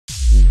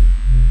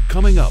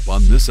Coming up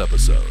on this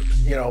episode.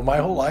 You know, my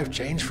whole life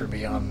changed for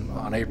me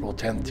on April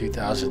 10th,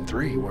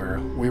 2003, where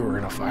we were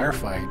in a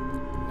firefight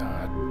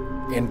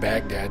in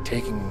Baghdad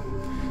taking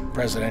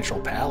presidential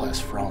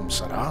palace from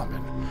Saddam,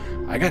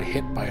 and I got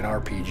hit by an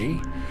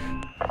RPG.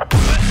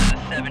 West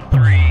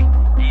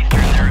 7-3,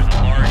 eastern, there is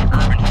a large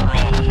urban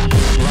sprawl.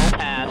 Low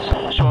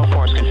pass, show of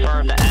force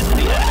confirmed that that's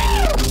the enemy.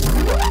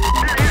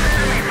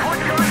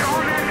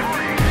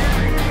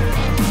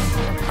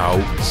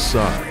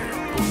 Outside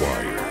the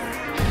wire.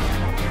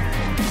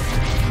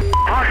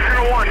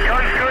 Oxygen 1,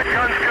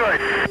 guns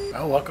good.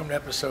 Well, welcome to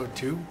episode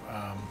 2,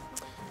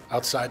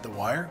 Outside the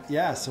Wire.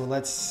 Yeah, so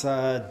let's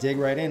dig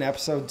right in.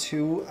 Episode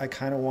 2, I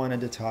kind of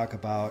wanted to talk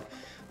about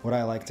what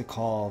I like to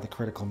call the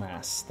critical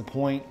mass. The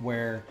point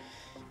where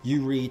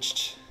you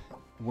reached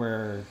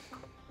where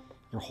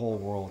your whole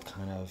world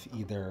kind of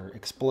either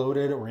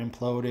exploded or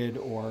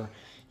imploded, or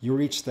you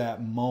reached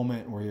that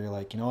moment where you're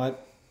like, you know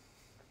what?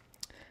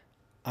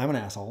 I'm an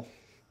asshole.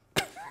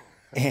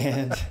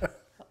 And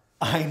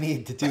I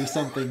need to do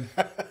something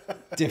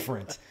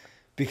different,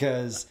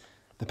 because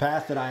the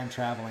path that I am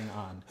traveling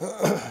on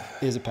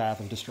is a path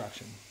of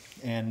destruction,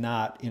 and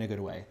not in a good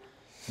way.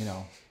 You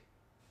know,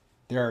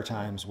 there are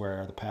times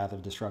where the path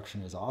of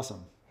destruction is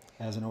awesome.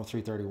 As an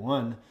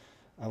 0331,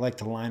 I like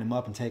to line them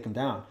up and take them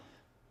down.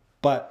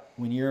 But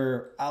when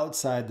you're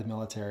outside the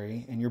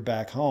military and you're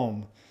back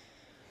home,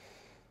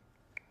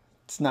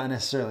 it's not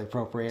necessarily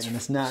appropriate, and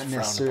it's not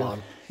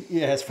necessarily,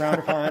 yeah, it's frowned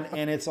upon,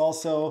 and it's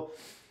also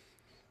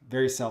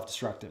very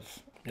self-destructive.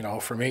 You know,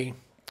 for me,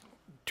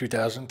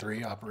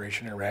 2003,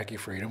 Operation Iraqi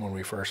Freedom, when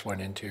we first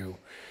went into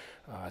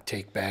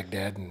take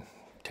Baghdad and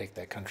take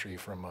that country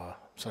from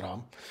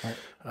Saddam,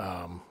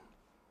 Right.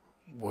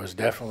 Was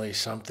definitely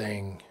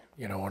something,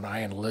 you know, when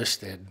I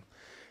enlisted,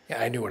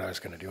 yeah, I knew what I was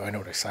going to do. I knew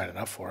what I signed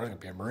up for. I was going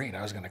to be a Marine.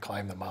 I was going to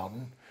climb the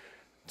mountain,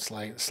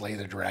 slay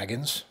the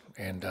dragons,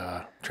 and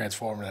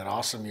transform in that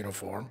awesome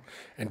uniform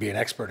and be an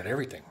expert at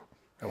everything.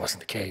 That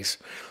wasn't the case.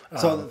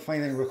 So the funny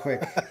thing, real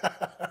quick,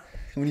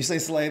 when you say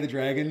slay the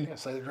dragon, Yeah,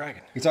 slay the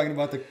dragon. you're talking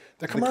about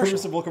the commercial.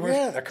 Crucible commercial?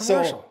 Yeah, the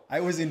commercial. So I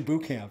was in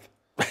boot camp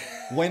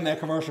when that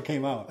commercial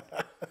came out.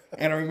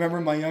 And I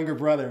remember my younger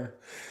brother,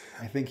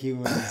 I think he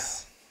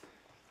was,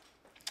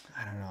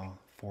 I don't know,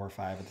 4 or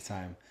 5 at the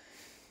time,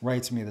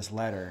 writes me this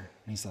letter.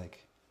 And he's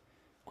like,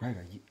 Greg,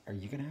 are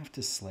you going to have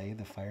to slay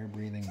the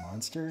fire-breathing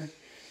monster?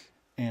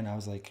 And I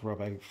was like,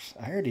 Rob, I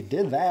already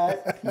did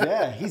that.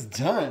 Yeah, he's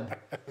done.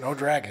 No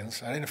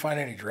dragons. I didn't find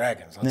any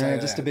dragons. I'll tell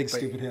you just that. a big But,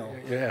 stupid hill.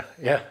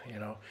 Yeah,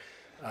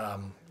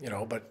 you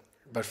know,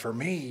 but for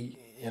me,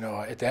 you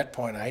know, at that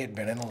point I had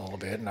been in a little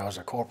bit, and I was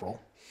a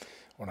corporal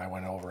when I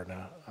went over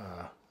to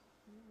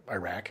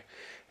Iraq,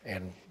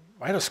 and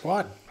I had a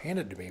squad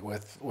handed to me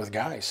with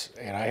guys,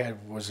 and I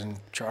was in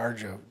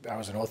charge of. I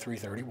was an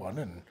 0331,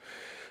 and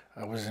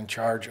I was in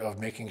charge of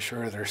making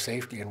sure their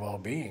safety and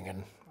well-being.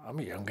 And I'm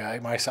a young guy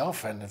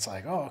myself, and it's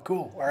like, oh,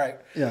 cool, all right.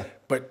 Yeah.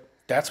 But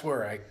that's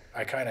where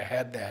I kind of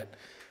had that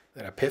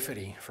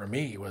epiphany for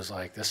me, was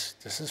like, this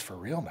is for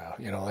real now.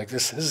 You know, like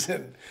this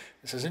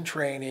isn't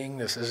training.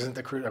 This isn't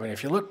the crew. I mean,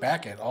 if you look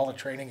back at all the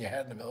training you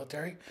had in the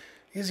military,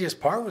 easiest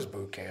part was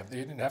boot camp. You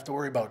didn't have to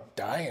worry about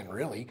dying,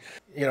 really.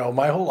 You know,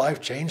 my whole life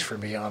changed for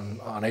me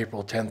on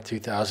April 10th,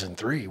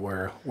 2003,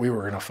 where we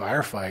were in a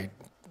firefight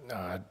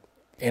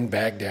in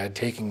Baghdad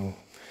taking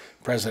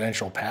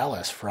presidential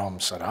palace from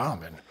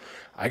Saddam, and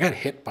I got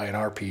hit by an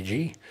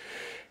RPG,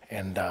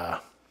 and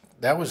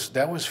that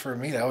was for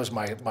me. That was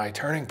my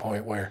turning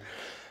point, where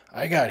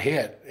I got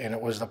hit, and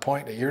it was the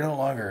point that you're no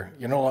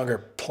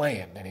longer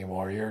playing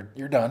anymore.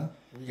 You're done.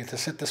 You get to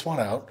sit this one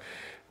out.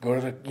 Go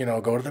to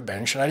the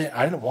bench, and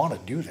I didn't want to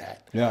do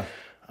that. Yeah.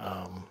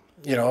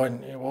 You know,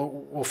 and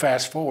we'll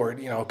fast forward.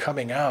 You know,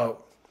 coming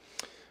out,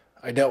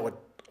 I dealt with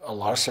a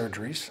lot of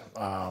surgeries.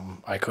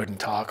 I couldn't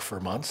talk for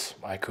months.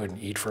 I couldn't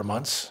eat for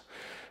months.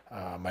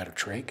 I had a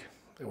trach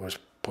that was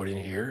put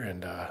in here,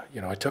 and you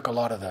know, I took a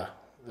lot of the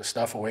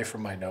stuff away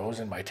from my nose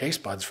and my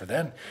taste buds for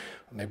then.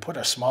 When they put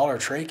a smaller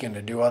trach in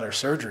to do other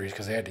surgeries,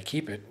 because they had to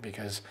keep it,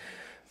 because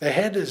the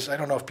head is, I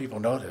don't know if people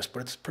know this,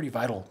 but it's a pretty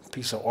vital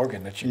piece of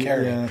organ that you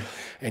carry,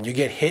 and you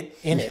get hit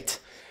in it.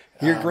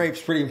 Your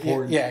grape's pretty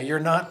important. Yeah, you're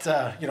not,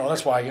 you know,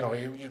 that's why, you know,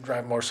 you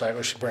drive a motorcycle,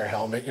 you should wear a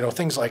helmet, you know,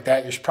 things like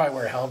that. You should probably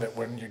wear a helmet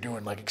when you're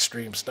doing like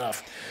extreme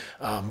stuff.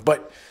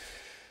 But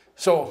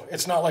so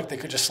it's not like they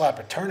could just slap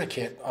a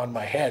tourniquet on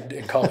my head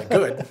and call it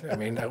good. I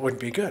mean, that wouldn't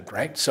be good,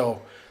 right?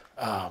 So,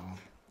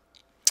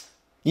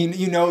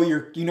 you know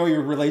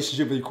your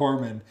relationship with your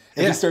corpsman.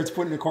 If he starts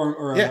putting a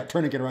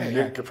tourniquet around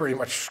your neck, you're pretty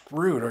much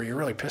screwed, or you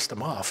really pissed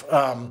him off.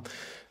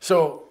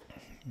 So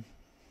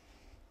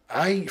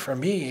for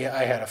me,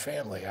 I had a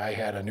family. I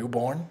had a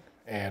newborn,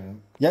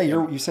 and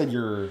you said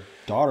your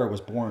daughter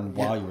was born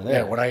while you were there.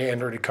 Yeah, when I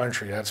entered the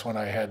country, that's when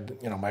I had,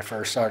 you know, my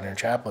first sergeant and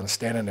chaplain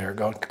standing there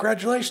going,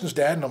 "Congratulations,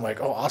 Dad!" And I'm like,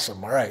 "Oh,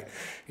 awesome! All right."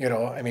 You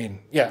know, I mean,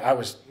 yeah, I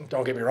was.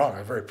 Don't get me wrong, I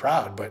was very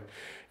proud, but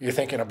you're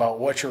thinking about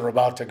what you're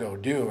about to go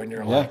do, and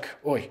you're like,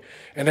 "Oi!"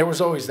 And there was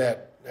always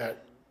that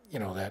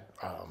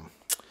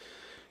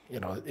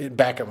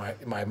back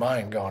of my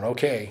mind going,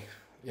 "Okay,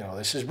 you know,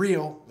 this is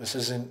real. This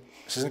isn't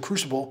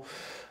Crucible.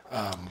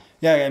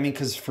 Yeah, I mean,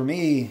 because for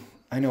me,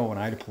 I know when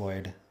I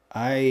deployed,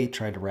 I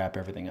tried to wrap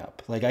everything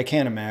up. Like, I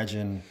can't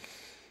imagine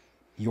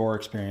your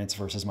experience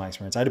versus my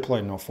experience. I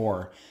deployed in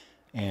 '04,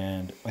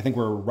 and I think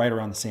we're right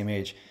around the same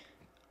age.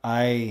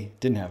 I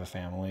didn't have a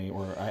family,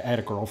 or I had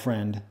a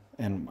girlfriend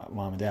and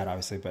mom and dad,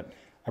 obviously, but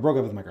I broke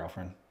up with my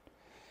girlfriend.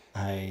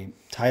 I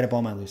tied up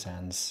all my loose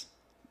ends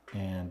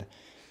and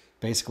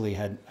basically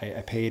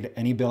I paid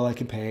any bill I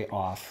could pay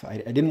off. I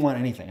didn't want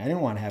anything. I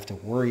didn't want to have to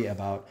worry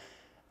about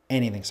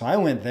anything. So I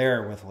went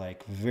there with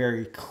like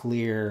very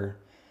clear,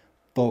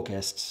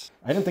 focused.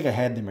 I didn't think I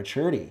had the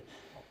maturity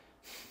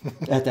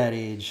at that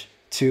age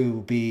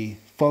to be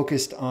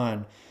focused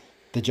on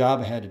the job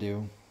I had to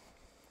do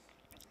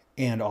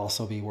and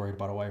also be worried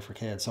about a wife or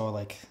kids. So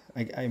like,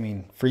 I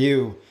mean, for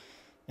you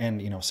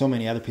and, you know, so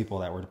many other people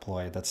that were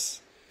deployed, that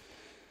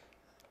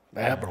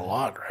happened a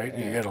lot, right?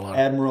 You get a lot.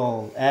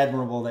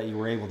 Admirable that you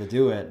were able to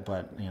do it,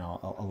 but you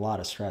know, a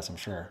lot of stress, I'm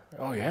sure.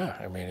 Oh yeah,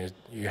 I mean,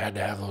 you had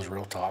to have those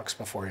real talks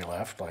before you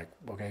left. Like,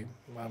 okay,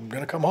 I'm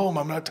gonna come home.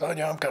 I'm not telling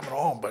you I'm coming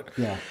home, but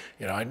yeah,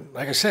 you know,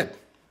 like I said,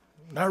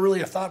 not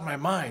really a thought in my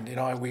mind. You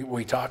know,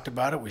 we talked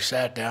about it. We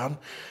sat down.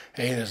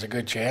 Hey, there's a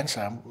good chance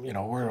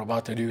we're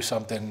about to do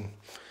something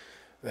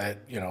that,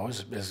 you know,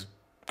 is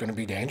going to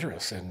be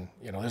dangerous, and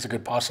you know, there's a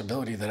good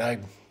possibility that I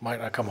might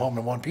not come home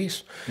in one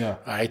piece. Yeah.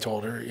 I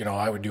told her, you know,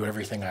 I would do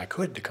everything I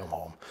could to come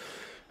home.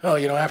 Well,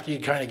 you know, after you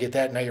kind of get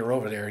that, now you're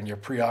over there and you're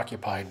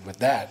preoccupied with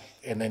that,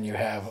 and then you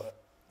have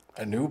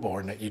a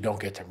newborn that you don't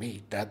get to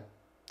meet. That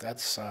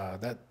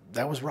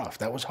was rough.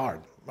 That was hard.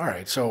 All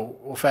right, so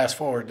we'll fast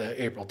forward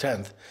to April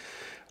 10th,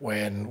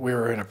 when we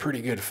were in a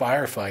pretty good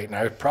firefight, and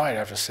I would probably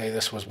have to say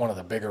this was one of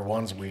the bigger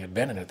ones we had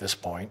been in at this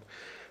point.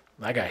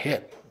 I got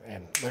hit,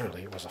 and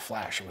literally it was a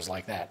flash. It was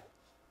like that.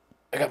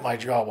 I got my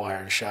jaw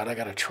wired shut. I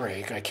got a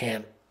trach. I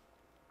can't.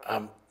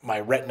 My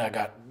retina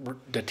got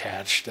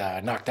detached.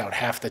 Knocked out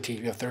half the teeth.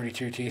 You have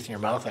 32 teeth in your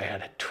mouth. I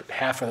had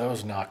half of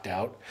those knocked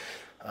out.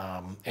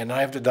 And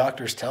I have the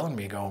doctors telling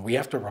me, going, we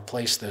have to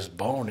replace this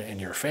bone in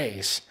your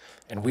face,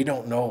 and we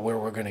don't know where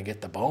we're going to get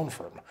the bone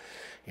from.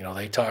 You know,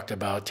 they talked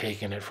about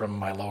taking it from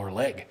my lower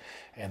leg.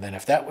 And then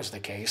if that was the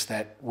case,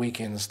 that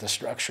weakens the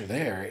structure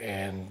there,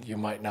 and you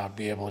might not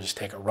be able to just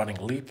take a running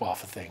leap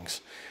off of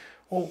things.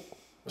 Well,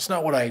 that's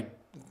not what I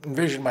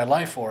envisioned my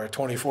life for at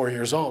 24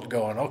 years old,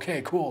 going,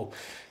 okay, cool.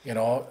 You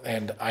know,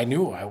 and I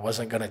knew I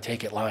wasn't going to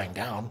take it lying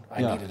down.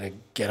 I needed to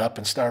get up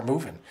and start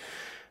moving.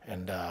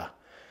 And,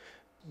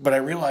 but I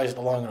realized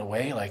along the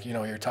way, like, you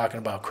know, you're talking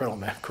about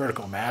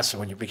critical mass and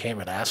when you became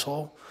an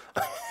asshole.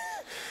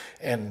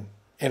 and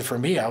for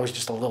me, I was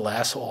just a little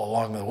asshole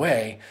along the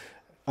way.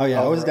 Oh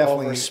yeah, I was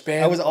definitely.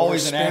 I was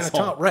always an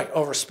asshole. Right,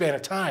 over a span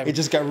of time. It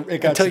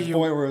got to the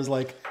point where it was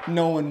like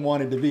no one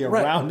wanted to be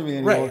around me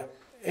anymore. Right,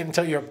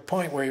 until your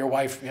point where your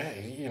wife,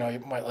 you know,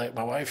 like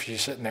my wife,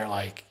 she's sitting there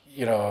like,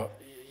 you know,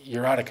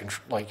 you're out of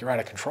control. Like you're out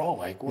of control.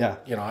 Like, well,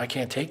 you know, I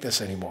can't take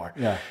this anymore.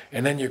 Yeah.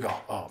 And then you go,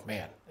 oh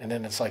man. And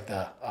then it's like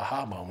the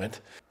aha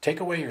moment. Take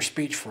away your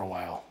speech for a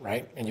while,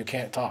 right? And you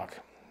can't talk.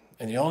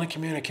 And the only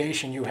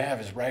communication you have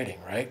is writing,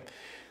 right?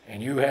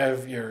 And you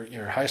have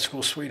your high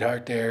school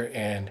sweetheart there,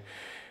 and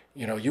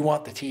you know, you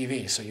want the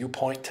TV, so you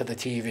point to the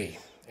TV,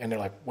 and they're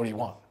like, what do you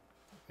want?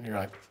 And you're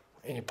like,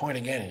 and you point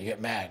again, and you get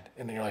mad,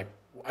 and then you're like,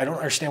 I don't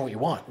understand what you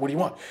want. What do you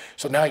want?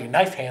 So now you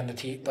knife hand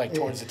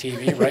towards the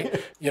TV,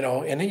 right? You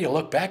know, and then you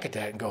look back at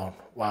that and going,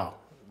 wow,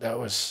 that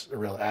was a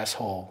real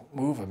asshole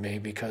move of me,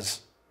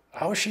 because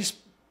how is she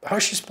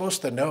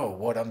supposed to know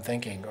what I'm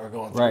thinking or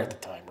going through at the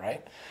time,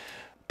 right?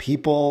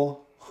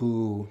 People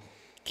who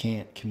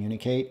can't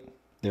communicate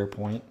their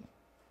point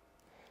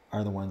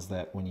are the ones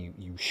that when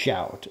you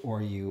shout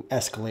or you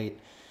escalate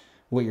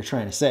what you're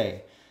trying to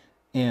say.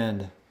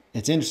 And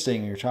it's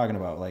interesting you're talking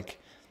about, like,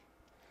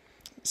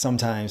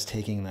 sometimes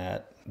taking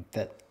that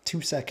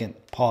 2-second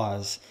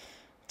pause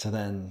to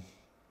then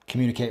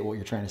communicate what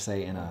you're trying to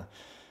say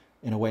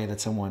in a way that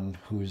someone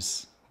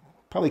who's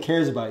probably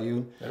cares about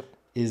you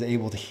is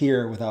able to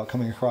hear without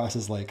coming across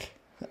as like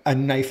a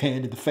knife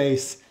hand to the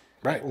face,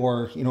 right?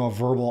 Or, you know, a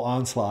verbal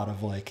onslaught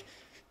of like,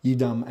 you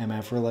dumb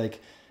MF, or like,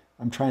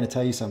 I'm trying to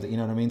tell you something, you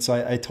know what I mean? So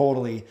I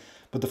totally,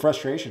 but the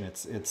frustration,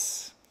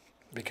 it's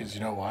because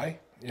you know why?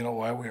 You know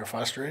why we are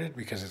frustrated?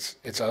 Because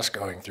it's us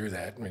going through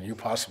that. I mean, you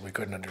possibly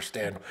couldn't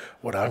understand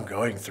what I'm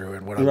going through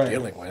and what I'm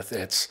dealing with.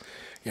 It's,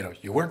 you know,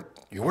 you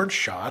weren't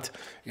shot,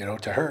 you know,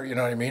 to her, you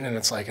know what I mean? And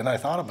it's like, and I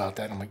thought about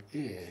that, and I'm like,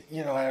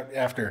 you know,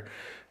 after,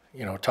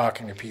 you know,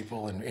 talking to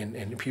people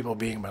and people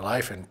being in my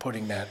life and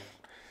turning that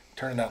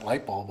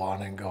light bulb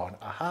on and going,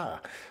 aha,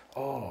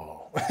 oh.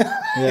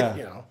 Yeah.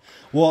 You know.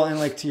 Well, and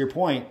like to your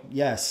point,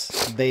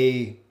 yes,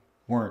 they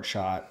weren't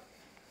shot,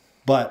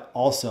 but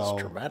also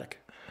it's traumatic.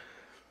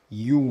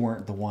 You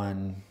weren't the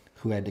one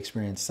who had to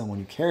experience someone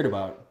you cared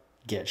about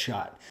get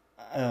shot.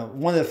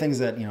 One of the things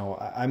that, you know,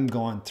 I'm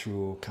going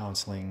through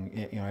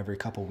counseling, you know, every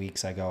couple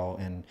weeks I go,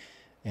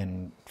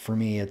 and for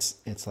me,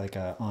 it's like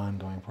a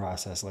ongoing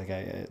process. Like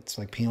it's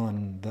like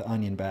peeling the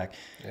onion back.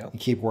 Yep. You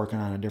keep working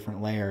on a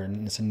different layer,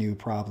 and it's a new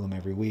problem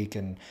every week.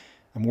 And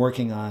I'm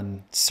working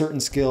on certain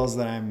skills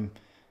that I'm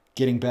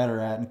getting better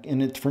at.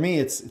 And for me,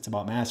 it's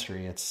about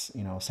mastery. It's,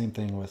 same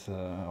thing with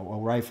a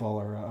rifle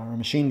or a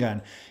machine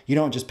gun. You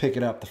don't just pick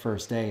it up the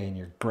first day and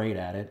you're great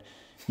at it.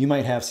 You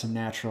might have some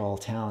natural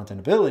talent and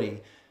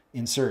ability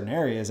in certain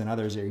areas, and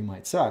others you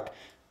might suck.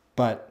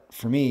 But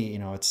for me,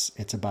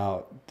 it's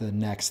about the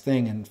next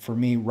thing. And for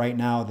me right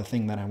now, the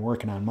thing that I'm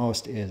working on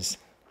most is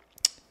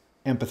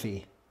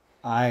empathy.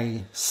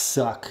 I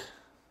suck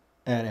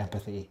at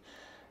empathy.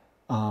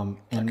 Suck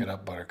it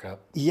up,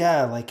 buttercup.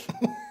 Yeah, like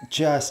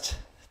just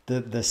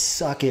the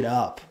suck it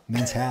up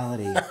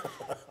mentality.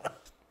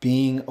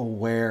 Being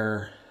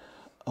aware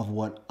of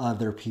what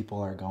other people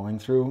are going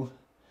through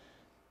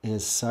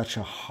is such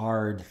a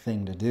hard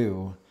thing to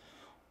do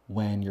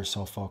when you're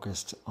so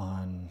focused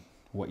on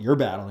what you're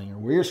battling or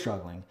where you're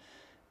struggling.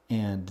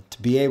 And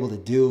to be able to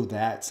do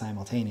that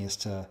simultaneous,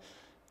 to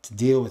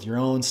deal with your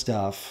own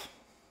stuff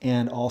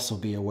and also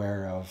be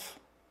aware of,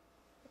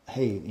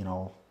 hey,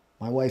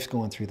 my wife's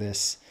going through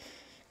this.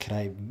 Could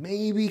I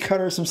maybe cut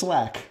her some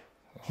slack?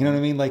 You know what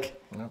I mean?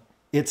 Like,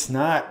 It's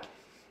not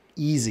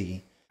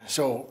easy.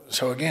 So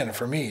again,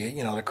 for me,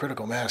 the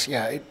critical mass,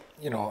 I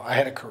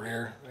had a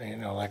career,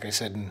 like I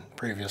said in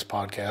previous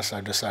podcasts,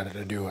 I've decided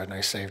to do a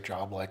nice safe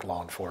job like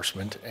law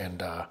enforcement,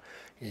 and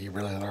you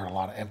really learn a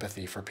lot of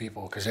empathy for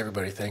people, because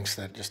everybody thinks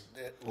that just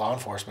law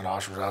enforcement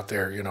officers out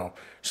there,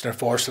 just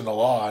enforcing the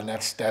law and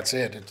that's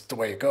it. It's the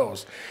way it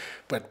goes.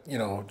 But,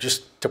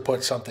 just to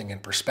put something in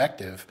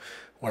perspective,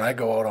 when I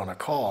go out on a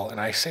call and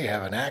I say I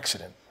have an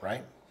accident,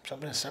 right?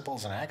 Something as simple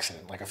as an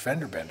accident, like a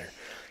fender bender,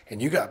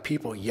 and you got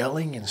people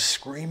yelling and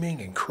screaming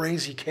and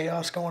crazy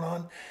chaos going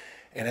on.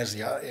 And as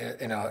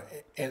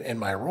in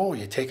my role,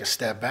 you take a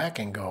step back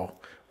and go,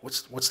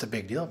 what's the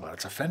big deal about it?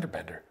 It's a fender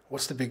bender.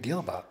 What's the big deal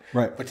about it?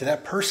 Right. But to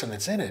that person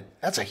that's in it,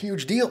 that's a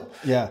huge deal.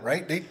 Yeah.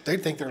 Right? They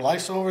think their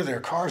life's over, their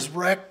car's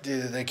wrecked,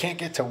 they can't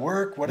get to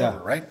work, whatever,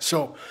 right?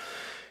 So,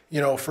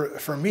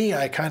 for me,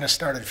 I kind of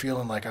started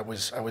feeling like I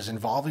was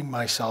involving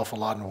myself a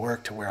lot in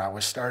work, to where I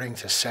was starting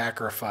to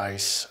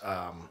sacrifice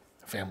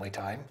family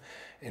time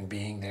and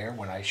being there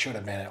when I should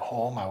have been at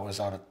home. I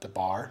was out at the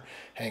bar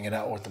hanging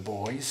out with the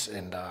boys,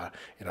 and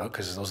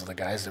because those are the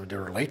guys that would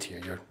relate to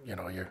you.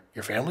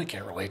 Your family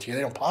can't relate to you.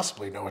 They don't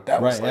possibly know what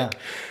that was like.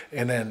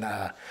 And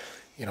then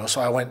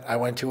so I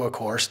went to a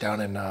course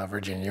down in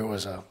Virginia. It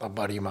was a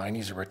buddy of mine.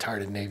 He's a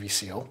retired Navy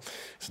SEAL.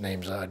 His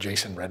name's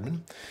Jason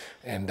Redmond,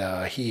 and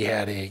he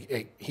had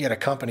a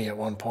company at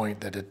one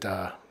point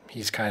that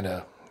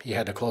he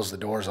had to close the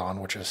doors on,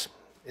 which is,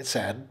 it's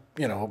sad,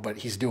 but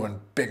he's doing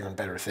bigger and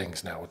better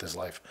things now with his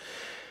life.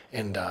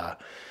 And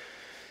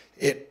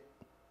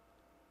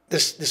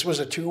this was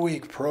a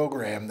 2-week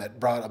program that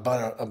brought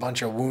a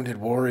bunch of wounded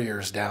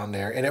warriors down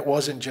there. And it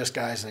wasn't just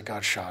guys that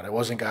got shot. It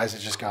wasn't guys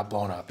that just got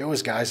blown up. It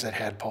was guys that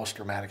had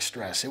post-traumatic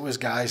stress. It was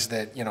guys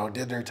that,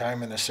 did their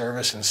time in the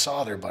service and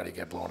saw their buddy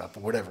get blown up or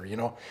whatever.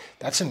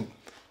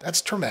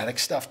 That's traumatic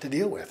stuff to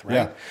deal with, right?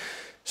 Yeah.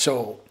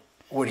 So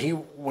what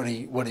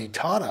he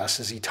taught us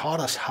is he taught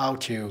us how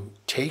to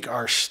take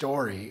our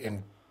story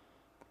and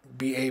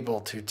be able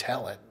to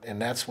tell it. And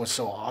that's what's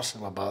so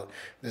awesome about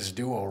this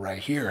duo right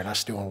here and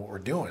us doing what we're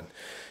doing,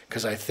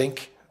 because I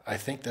think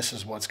this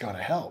is what's going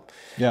to help.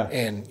 Yeah.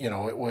 And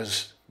it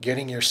was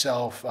getting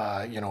yourself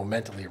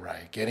mentally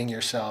right, getting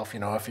yourself,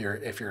 if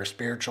you're a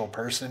spiritual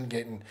person,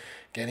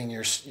 getting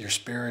your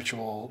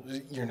spiritual,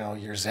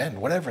 your Zen,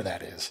 whatever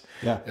that is.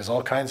 Yeah. There's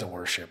all kinds of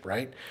worship,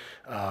 right?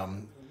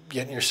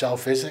 Getting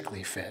yourself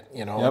physically fit,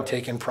 and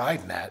taking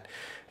pride in that.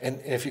 And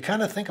if you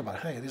kind of think about,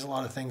 hey, there's a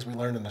lot of things we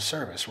learned in the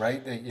service,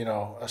 right?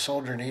 A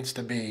soldier needs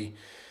to be,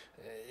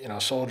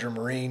 soldier,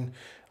 Marine,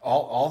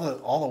 all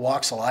the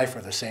walks of life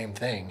are the same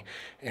thing,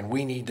 and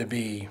we need to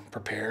be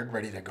prepared,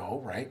 ready to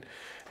go, right?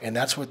 And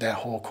that's what that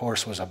whole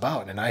course was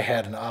about. And I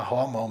had an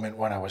aha moment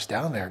when I was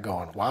down there,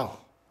 going, wow,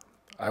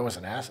 I was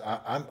an ass.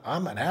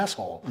 I'm an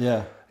asshole.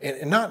 Yeah.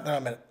 And not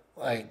that I'm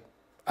like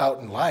out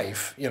in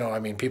life,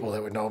 people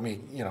that would know me,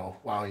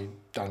 wow, you've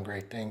done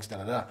great things,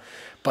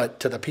 but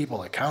to the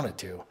people it counted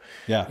to,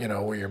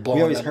 where you're blowing.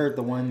 We always heard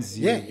the ones.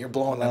 You're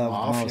blowing them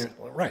off,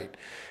 right?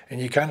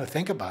 And you kind of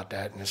think about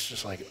that, and it's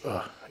just like,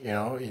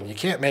 you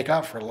can't make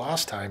up for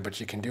lost time, but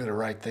you can do the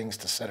right things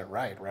to set it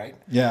right, right?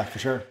 Yeah, for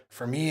sure.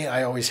 For me,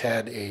 I always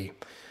had a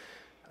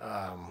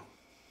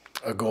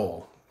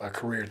goal, a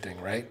career thing,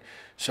 right?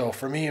 So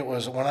for me, it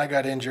was when I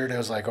got injured, it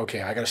was like,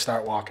 okay, I got to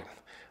start walking,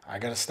 I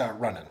got to start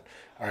running.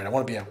 All right, I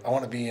want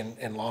to be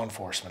in law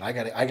enforcement. I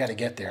got to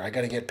get there. I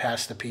got to get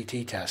past the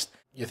PT test.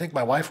 You think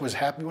my wife was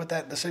happy with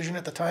that decision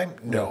at the time?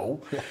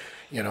 No.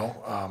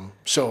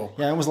 So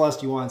yeah, I almost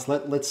lost you once.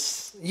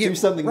 Let's do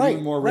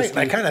something more risky.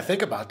 Right. And I kind of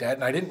think about that,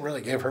 and I didn't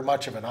really give her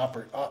much of an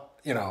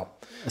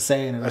a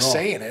say in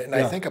it. And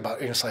I think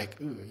about it, it's like,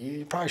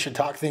 you probably should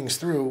talk things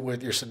through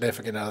with your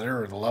significant other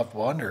or the loved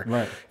one, or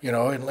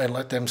and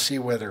let them see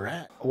where they're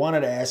at. I wanted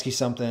to ask you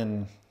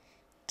something.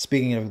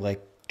 Speaking of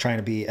like trying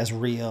to be as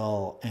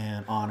real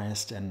and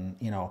honest, and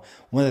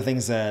one of the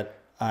things that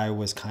I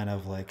was kind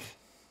of like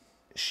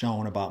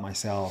shown about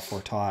myself or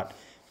taught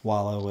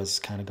while I was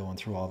kind of going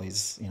through all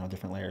these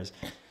different layers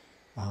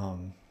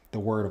the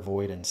word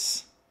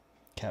avoidance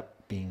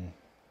kept being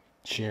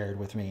shared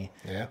with me.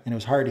 Yeah. And it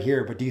was hard to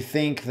hear. But do you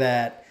think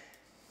that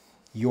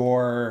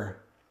your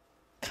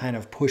kind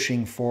of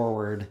pushing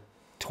forward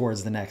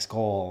towards the next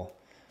goal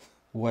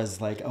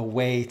was like a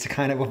way to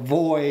kind of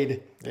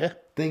avoid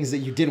things that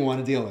you didn't want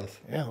to deal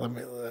with? Yeah,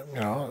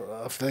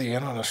 I'll fill you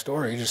in on a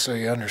story just so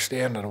you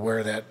understand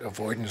where that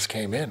avoidance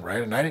came in,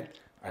 right? And I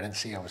didn't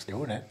see I was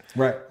doing it.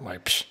 Right. I'm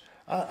like, Psh,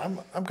 I'm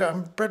a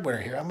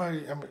breadwinner here.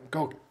 I'm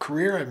go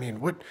career. I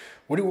mean, what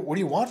do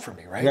you want from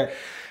me, right? Right.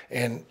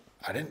 And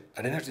I didn't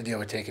have to deal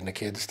with taking the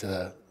kids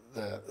to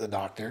the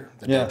doctor,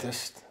 the Yeah.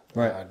 dentist,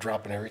 Right.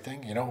 dropping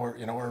everything. You know where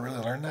I really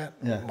learned that?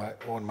 Yeah.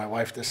 When my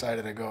wife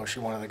decided she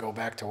wanted to go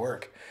back to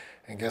work,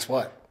 and guess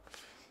what?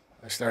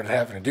 I started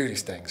having to do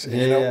these things.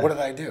 And what did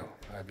I do?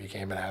 I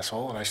became an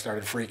asshole, and I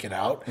started freaking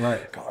out.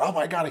 Right. Going, oh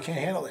my God, I can't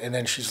handle it. And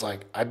then she's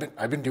like,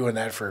 I've been doing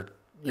that for,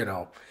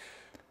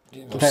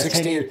 past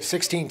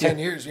 10 10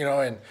 years,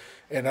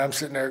 and I'm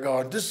sitting there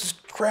going, this is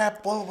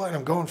crap, blah, blah, blah, and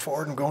I'm going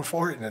forward.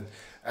 And then,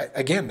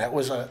 again, that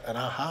was an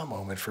aha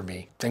moment for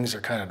me. Things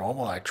are kind of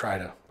normal. I try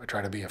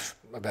to be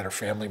a better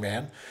family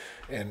man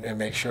and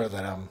make sure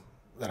that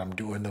I'm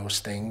doing those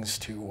things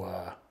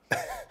to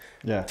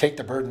take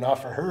the burden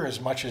off of her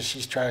as much as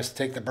she tries to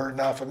take the burden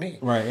off of me.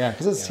 Right, yeah,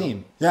 because it's a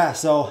team. Yeah,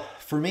 so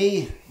for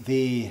me,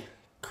 the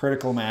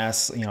critical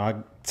mass, I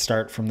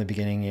start from the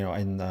beginning,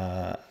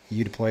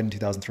 you deployed in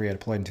 2003, I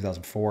deployed in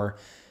 2004.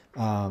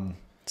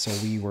 So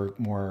we were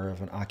more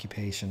of an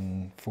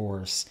occupation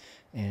force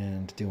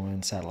and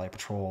doing satellite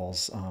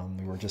patrols.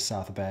 We were just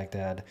south of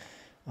Baghdad,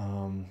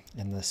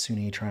 in the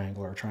Sunni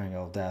Triangle or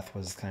Triangle of Death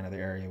was kind of the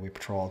area we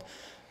patrolled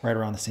right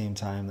around the same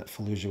time that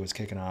Fallujah was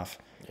kicking off.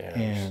 Yeah,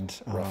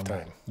 and rough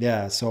time.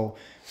 Yeah, so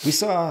we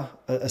saw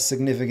a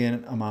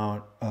significant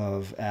amount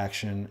of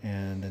action.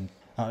 And in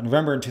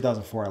November in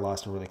 2004, I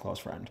lost a really close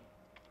friend.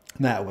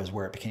 And that was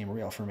where it became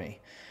real for me.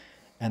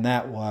 And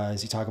that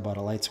was, you talk about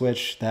a light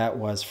switch, that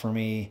was for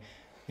me,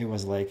 it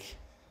was like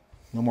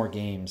no more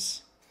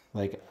games.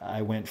 Like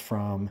I went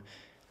from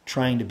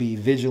trying to be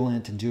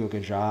vigilant and do a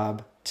good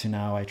job to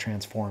now I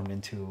transformed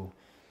into,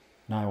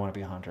 now I want to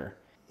be a hunter.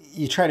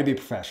 You try to be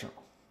professional.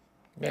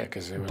 Yeah,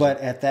 because it was. But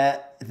at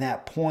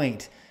that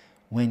point,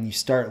 when you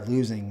start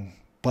losing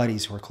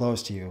buddies who are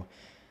close to you,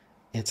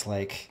 it's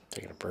like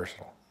taking it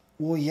personal.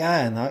 Well,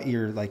 yeah, and now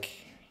you're like,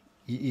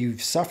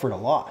 you've suffered a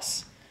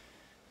loss,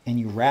 and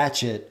you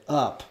ratchet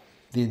up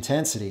the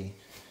intensity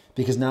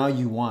because now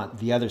you want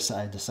the other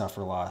side to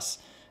suffer loss,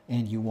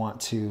 and you want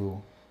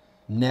to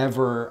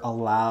never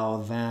allow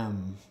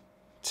them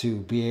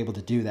to be able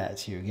to do that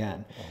to you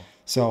again. Oh.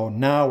 So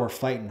now we're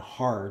fighting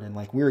hard, and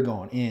like we're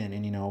going in,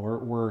 and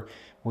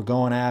we're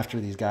going after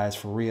these guys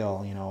for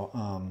real,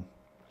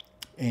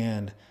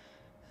 and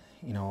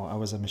I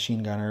was a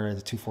machine gunner at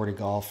the 240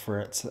 Golf for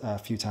it a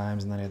few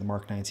times, and then I had the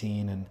Mark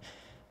 19,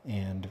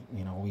 and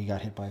we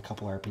got hit by a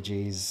couple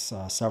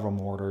RPGs, several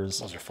mortars.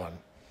 Those are fun.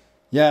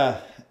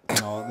 Yeah,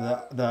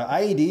 the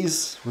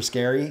IEDs were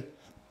scary,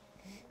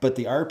 but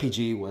the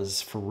RPG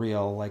was for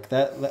real. Like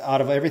that,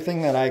 out of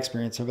everything that I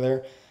experienced over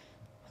there,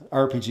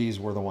 RPGs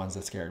were the ones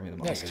that scared me the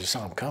most. Yeah, because you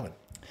saw them coming.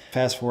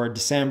 Fast forward,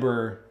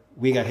 December,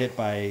 we got hit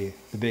by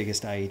the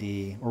biggest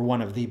IED, or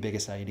one of the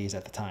biggest IEDs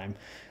at the time,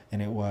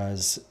 and it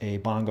was a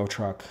bongo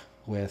truck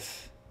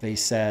with, they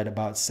said,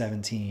 about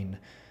 17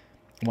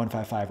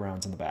 155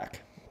 rounds in the back.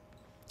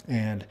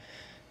 And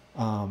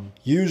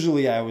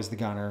usually I was the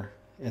gunner.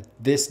 At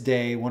this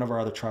day, one of our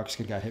other trucks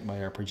got hit by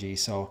RPG,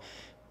 so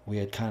we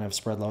had kind of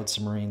spread load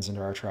some Marines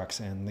into our trucks,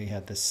 and they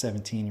had this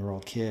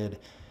 17-year-old kid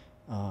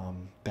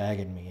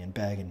bagging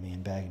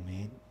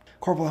me.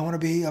 Corporal, I want to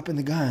be up in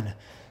the gun.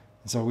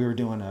 And so we were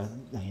doing a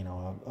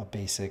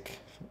basic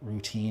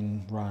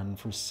routine run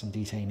for some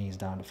detainees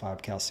down to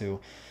 5 Cal Sioux,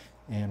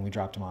 and we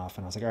dropped him off,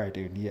 and I was like, all right,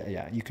 dude,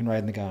 yeah, you can ride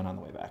in the gun on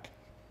the way back.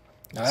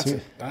 Now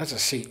that's a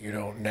seat you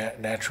don't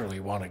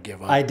naturally want to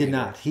give up. I did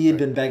not. He had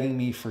been begging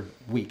me for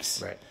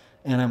weeks. Right.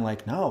 And I'm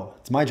like, no,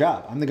 it's my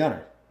job. I'm the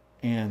gunner.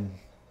 And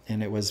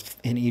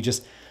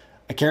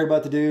I cared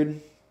about the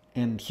dude,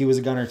 and he was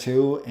a gunner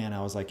too. And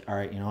I was like, all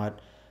right, you know what?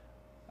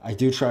 I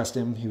do trust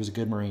him. He was a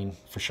good Marine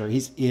for sure. He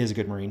is a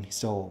good Marine. He's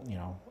still,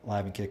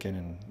 alive and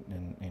kicking,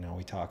 and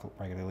we talk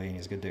regularly, and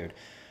he's a good dude.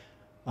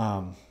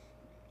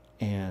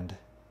 And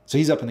so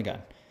he's up in the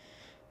gun.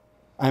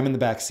 I'm in the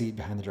back seat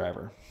behind the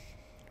driver.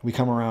 We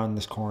come around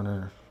this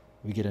corner,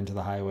 we get into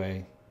the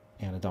highway,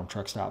 and a dump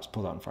truck stops,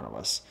 pulled out in front of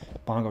us.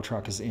 Bongo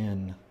truck is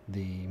in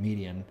the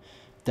median,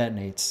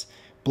 detonates,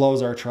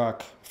 blows our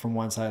truck from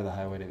one side of the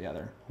highway to the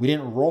other. We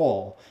didn't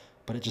roll,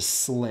 but it just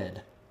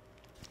slid.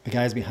 The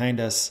guys behind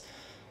us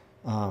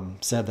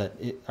said that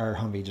our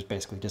Humvee just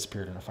basically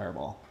disappeared in a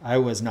fireball. I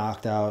was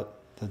knocked out.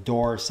 The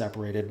door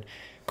separated,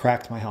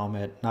 cracked my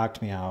helmet,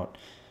 knocked me out.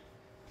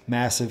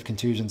 Massive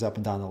contusions up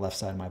and down the left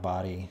side of my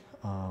body.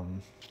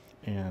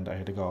 And I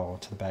had to go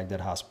to the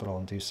Baghdad hospital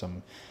and do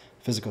some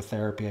physical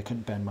therapy. I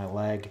couldn't bend my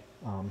leg.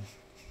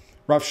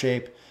 Rough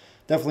shape.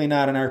 Definitely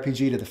not an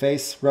RPG to the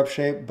face, rough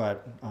shape,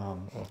 but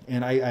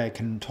and I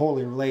can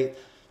totally relate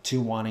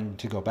to wanting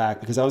to go back,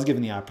 because I was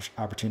given the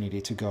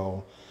opportunity to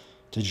go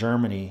to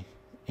Germany,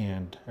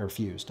 and I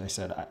refused. I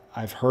said,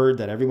 I've heard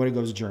that everybody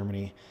goes to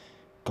Germany,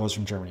 goes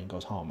from Germany and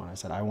goes home. And I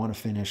said, I want to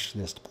finish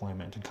this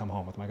deployment and come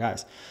home with my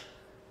guys.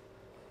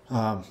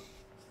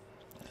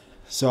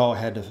 So I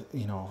had to,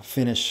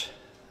 finish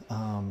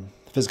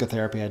physical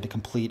therapy. I had to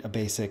complete a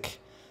basic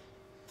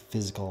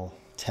physical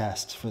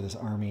test for this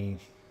Army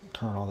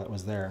colonel that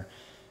was there.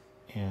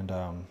 And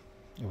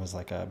it was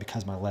like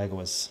because my leg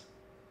was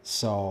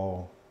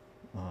so,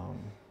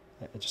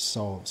 just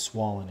so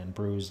swollen and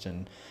bruised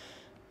and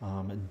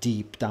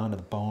deep down to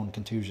the bone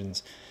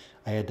contusions,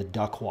 I had to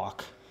duck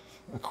walk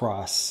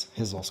across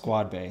his little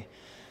squad bay.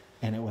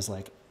 And it was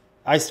like,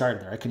 I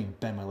started there, I couldn't even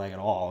bend my leg at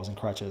all. I was in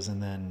crutches.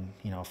 And then,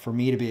 for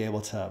me to be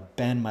able to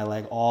bend my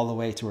leg all the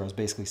way to where I was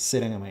basically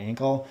sitting on my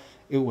ankle,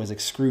 it was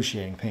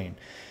excruciating pain.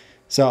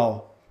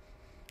 So,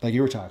 like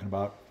you were talking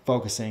about,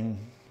 focusing,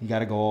 you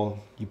got a goal,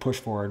 you push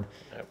forward.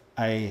 Yep.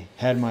 I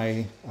had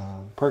my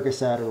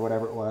Percocet or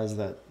whatever it was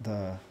that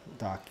the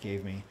doc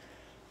gave me.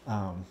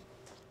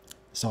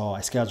 So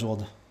I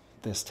scheduled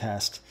this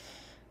test,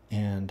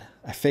 and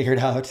I figured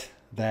out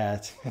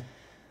that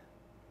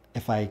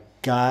if I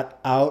got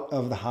out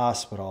of the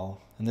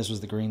hospital, and this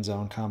was the Green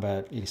Zone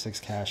Combat 86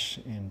 cache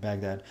in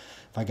Baghdad,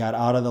 if I got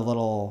out of the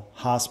little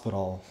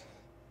hospital,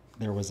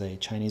 there was a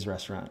Chinese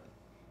restaurant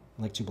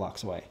like 2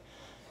 blocks away,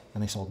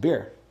 and they sold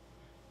beer.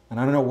 And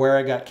I don't know where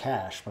I got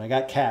cash, but I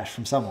got cash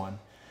from someone,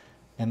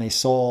 and they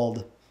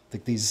sold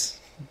like these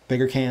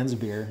bigger cans of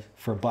beer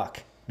for $1.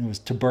 And it was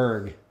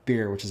Tuborg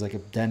beer, which is like a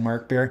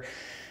Denmark beer.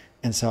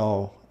 And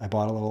so I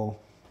bought a little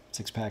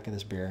 6-pack of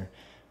this beer,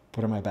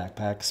 put it in my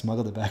backpack,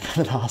 smuggled it back out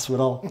of the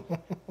hospital,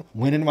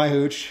 went into my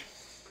hooch,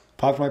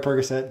 popped my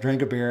Percocet,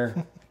 drank a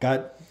beer,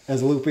 got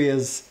as loopy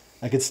as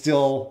I could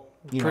still,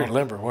 Pretty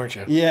limber, weren't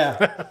you?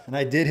 Yeah. And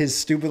I did his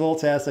stupid little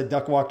test. I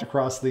duck walked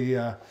across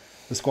the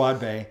squad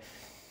bay.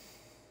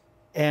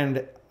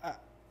 And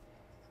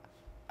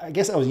I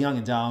guess I was young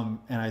and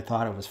dumb, and I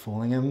thought I was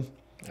fooling him.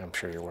 I'm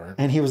sure you weren't.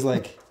 And he was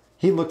like,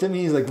 he looked at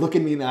me, he's like,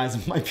 looking me in the eyes,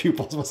 and my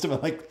pupils must have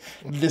been like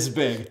this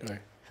big. Right.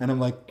 And I'm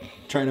like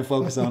trying to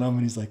focus on him,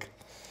 and he's like,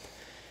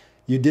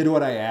 you did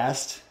what I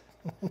asked,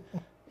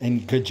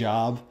 and good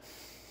job,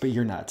 but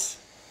you're nuts.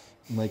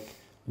 I'm like,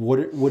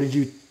 what did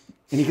you,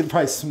 and he could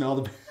probably smell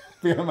the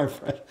beer on my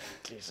breath.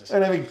 Jesus.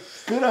 And I mean,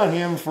 good on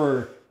him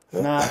for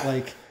not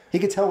like, he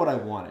could tell what I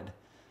wanted.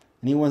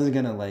 And he wasn't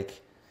going to like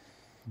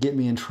get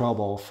me in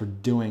trouble for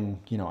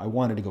doing, I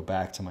wanted to go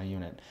back to my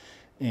unit.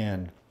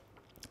 And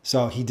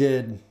so he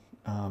did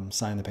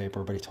sign the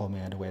paper, but he told me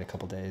I had to wait a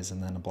couple days.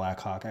 And then a Black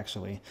Hawk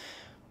actually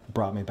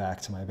brought me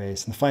back to my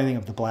base. And the funny thing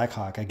of the Black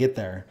Hawk, I get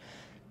there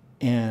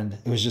and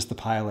it was just the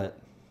pilot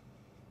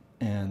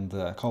and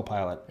the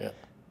co-pilot. Yeah.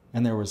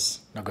 And there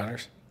was no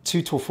gunners,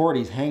 2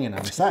 240s hanging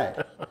on the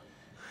side.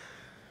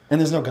 And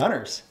there's no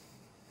gunners.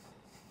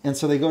 And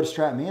so they go to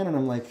strap me in, and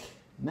I'm like,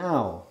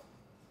 no,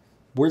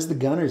 where's the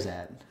gunners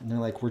at? And they're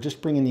like, we're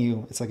just bringing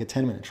you, it's like a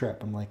 10-minute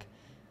trip. I'm like,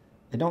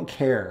 I don't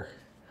care.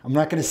 I'm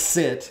not going to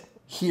sit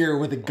here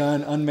with a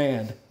gun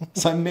unmanned.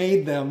 So I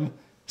made them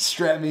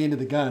strap me into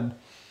the gun.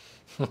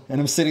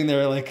 And I'm sitting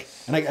there like,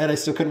 and I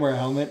still couldn't wear a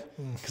helmet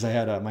because I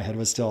had my head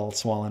was still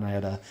swollen. I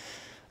had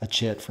a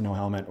chit for no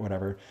helmet or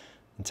whatever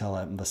until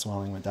the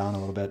swelling went down a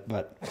little bit.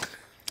 But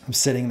I'm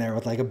sitting there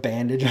with like a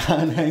bandage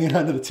on, hanging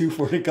onto the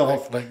 240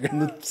 Golf on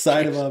the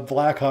side of a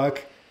Black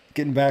Hawk,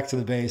 getting back to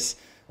the base.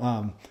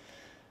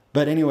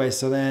 But anyway,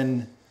 so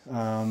then,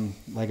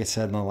 like I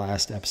said in the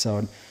last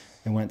episode,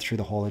 I went through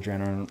the whole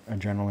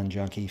adrenaline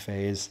junkie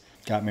phase,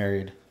 got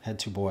married, had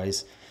 2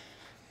 boys,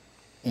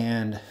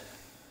 and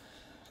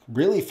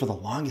really for the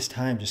longest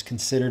time just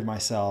considered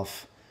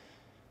myself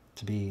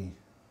to be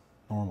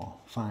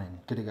normal, fine,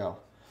 good to go,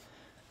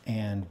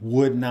 and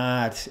would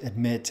not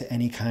admit to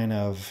any kind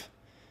of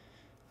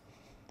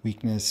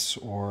weakness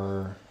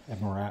or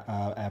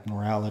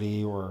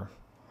abnormality, or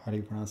how do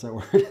you pronounce that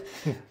word?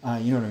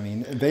 You know what I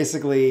mean?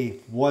 Basically,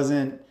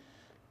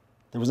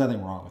 there was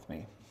nothing wrong with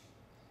me,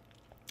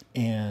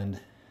 and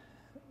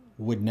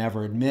would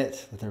never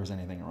admit that there was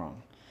anything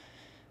wrong.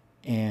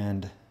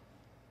 And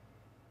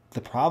the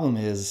problem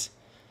is,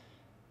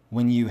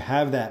 when you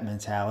have that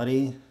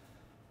mentality,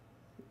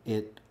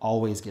 it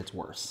always gets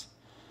worse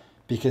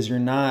because you're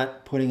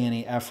not putting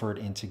any effort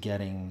into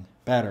getting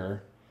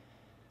better,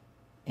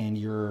 and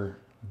you're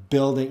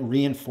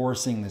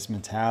reinforcing this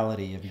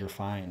mentality of you're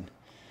fine.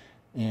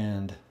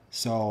 And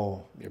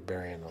so you're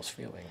burying those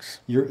feelings.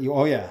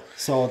 Oh yeah.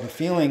 So the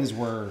feelings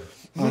were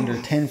under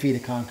 10 feet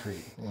of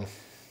concrete,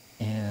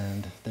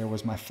 and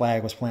my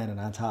flag was planted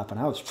on top, and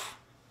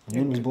the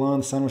wind was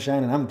blowing, the sun was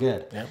shining, I'm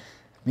good. Yep.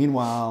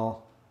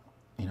 Meanwhile,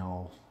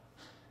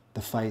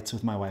 the fights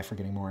with my wife were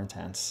getting more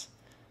intense.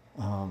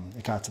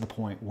 It got to the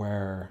point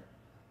where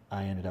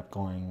I ended up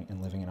going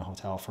and living in a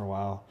hotel for a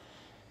while.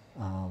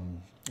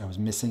 I was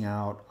missing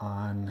out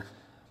on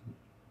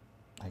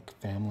like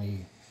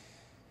family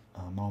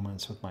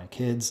moments with my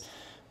kids.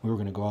 We were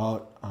going to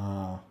go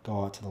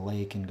out to the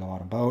lake and go out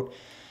on a boat.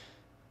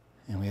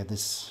 And we had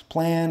this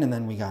plan, and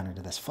then we got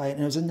into this fight,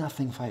 and it was a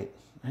nothing fight.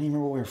 I don't even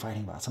remember what we were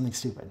fighting about, something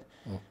stupid.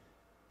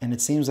 And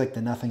it seems like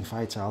the nothing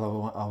fights are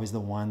always the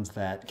ones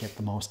that get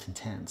the most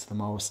intense, the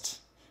most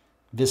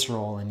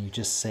visceral, and you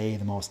just say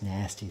the most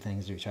nasty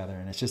things to each other.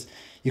 And it's just,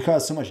 you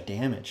cause so much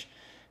damage.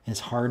 And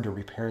it's hard to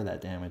repair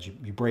that damage.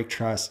 You break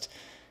trust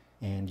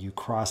and you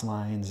cross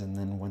lines. And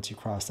then once you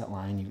cross that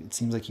line, it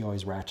seems like you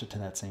always ratchet to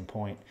that same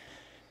point.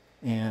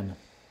 And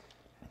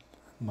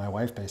my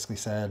wife basically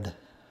said,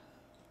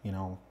 you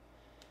know,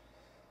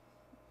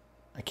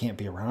 I can't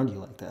be around you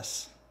like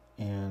this.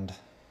 And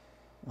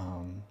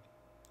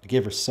I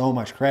give her so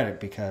much credit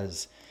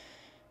because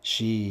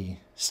she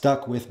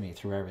stuck with me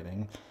through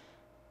everything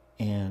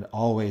and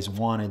always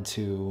wanted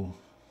to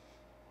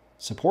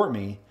support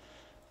me,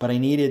 but I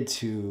needed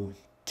to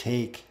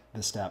take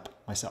the step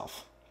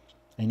myself.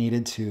 I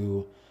needed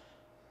to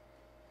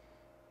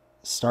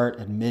start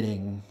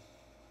admitting,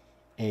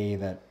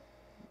 that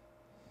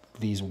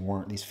these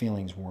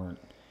feelings weren't,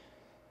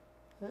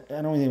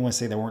 I don't even want to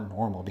say they weren't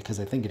normal, because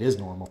I think it is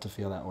normal to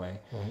feel that way.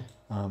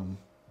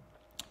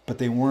 But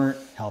they weren't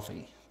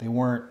healthy. They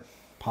weren't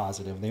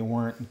positive. They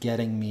weren't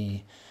getting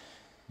me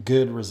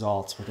good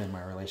results within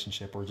my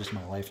relationship or just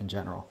my life in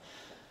general.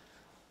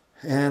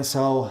 And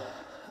so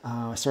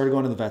I started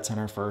going to the vet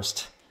center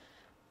first,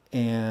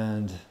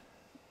 and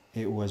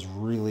it was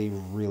really,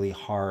 really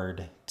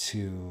hard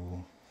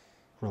to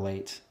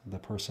relate. The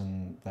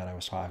person that I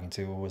was talking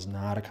to was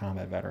not a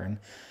combat veteran.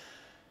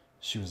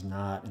 She was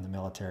not in the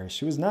military.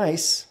 She was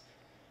nice,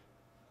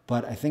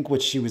 but I think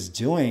what she was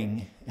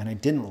doing, and I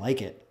didn't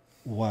like it,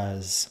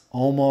 was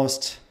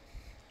almost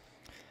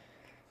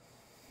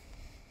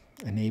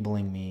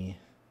enabling me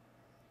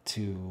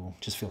to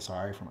just feel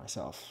sorry for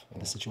myself in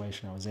the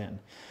situation I was in.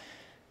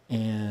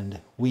 And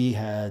we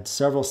had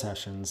several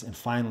sessions, and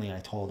finally I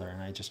told her,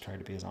 and I just tried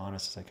to be as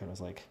honest as I could. I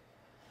was like,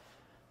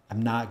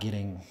 I'm not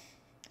getting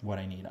what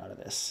I need out of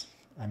this.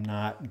 I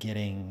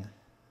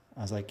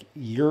was like,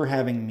 you're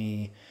having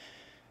me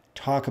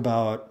talk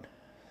about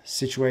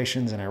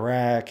situations in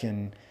Iraq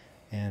and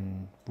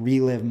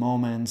relive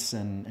moments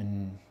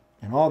and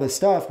all this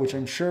stuff, which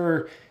I'm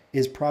sure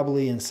is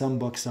probably in some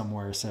book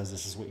somewhere says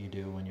this is what you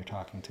do when you're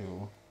talking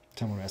to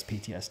someone who has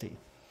PTSD.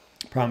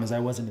 Problem is I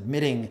wasn't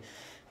admitting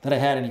that I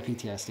had any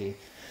PTSD.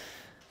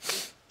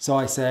 So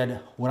I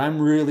said, what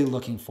I'm really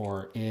looking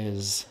for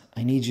is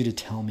I need you to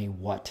tell me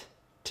what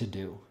to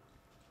do.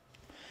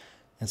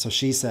 And so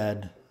she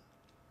said,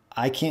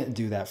 I can't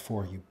do that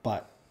for you,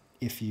 but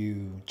if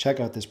you check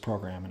out this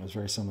program, and it was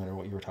very similar to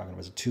what you were talking about, it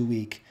was a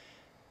 2-week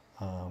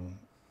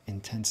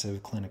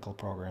intensive clinical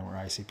program, or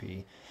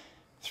ICP,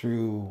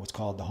 through what's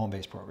called the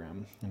home-based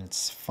program. And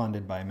it's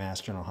funded by Mass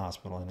General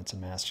Hospital, and it's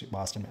in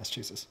Boston,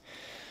 Massachusetts.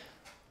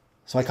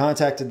 So I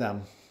contacted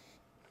them,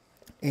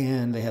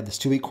 and they had this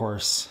 2-week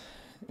course,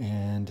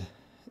 and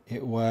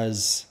it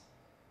was,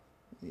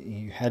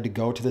 you had to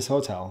go to this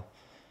hotel.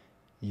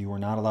 You were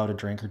not allowed to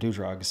drink or do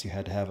drugs. You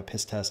had to have a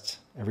piss test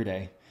every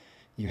day.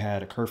 You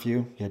had a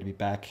curfew. You had to be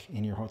back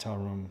in your hotel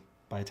room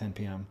by 10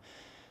 p.m.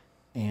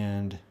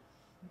 And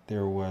it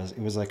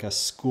was like a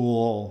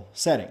school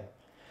setting.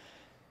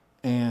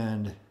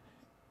 And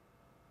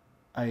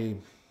I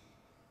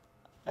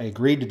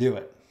agreed to do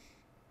it.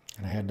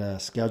 And I had to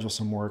schedule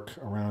some work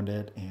around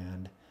it.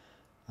 And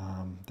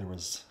there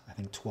was, I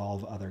think,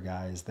 12 other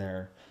guys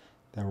there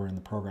that were in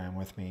the program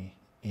with me.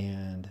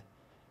 And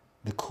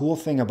the cool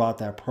thing about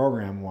that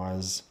program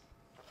was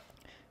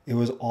it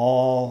was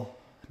all,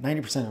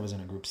 90% of it was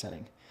in a group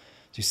setting.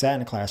 So you sat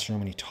in a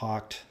classroom and you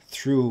talked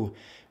through,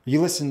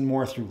 you listened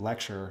more through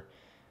lecture,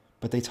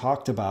 but they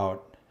talked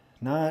about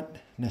not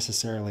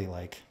necessarily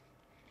like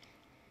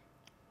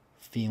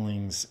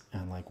feelings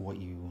and like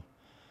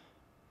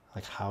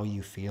how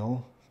you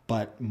feel,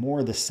 but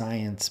more the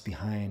science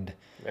behind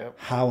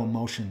how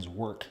emotions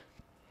work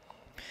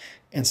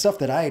and stuff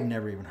that I had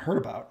never even heard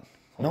about.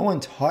 No one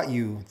taught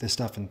you this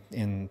stuff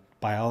in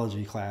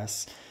biology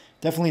class.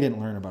 Definitely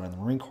didn't learn about it in the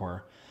Marine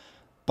Corps.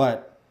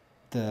 But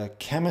the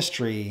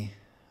chemistry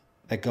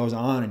that goes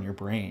on in your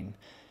brain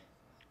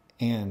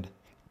and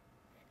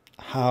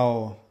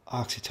how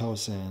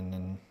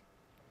oxytocin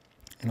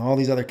and all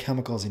these other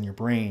chemicals in your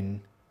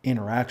brain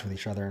interact with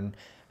each other, and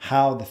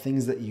how the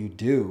things that you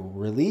do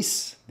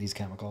release these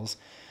chemicals.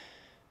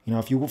 You know,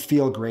 if you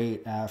feel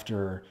great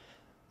after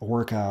a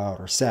workout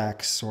or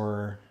sex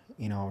or,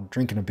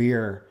 drinking a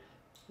beer,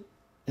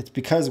 it's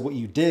because what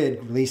you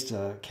did released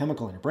a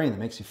chemical in your brain that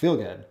makes you feel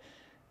good.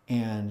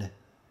 And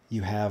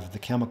you have the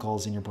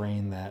chemicals in your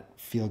brain that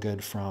feel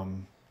good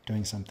from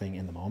doing something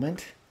in the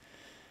moment.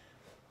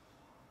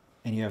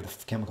 And you have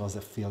the chemicals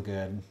that feel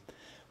good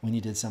when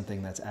you did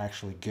something that's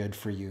actually good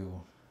for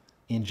you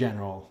in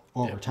general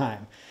over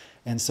time.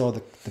 And so the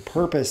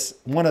purpose,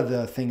 one of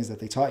the things that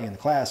they taught you in the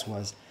class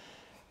was,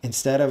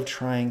 instead of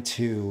trying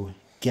to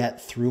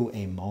get through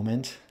a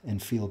moment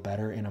and feel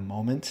better in a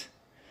moment,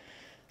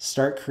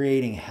 start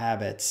creating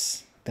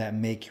habits that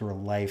make your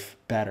life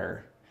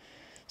better,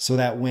 so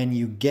that when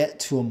you get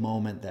to a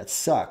moment that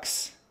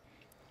sucks,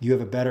 you have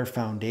a better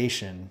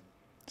foundation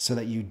so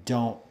that you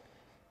don't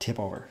tip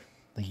over.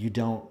 Like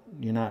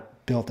you're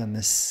not built on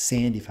this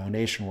sandy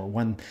foundation where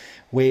one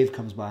wave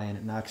comes by and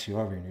it knocks you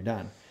over and you're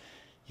done.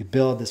 You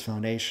build this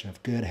foundation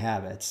of good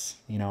habits,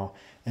 you know.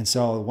 And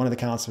so one of the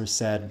counselors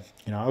said,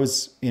 you know, when I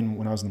was in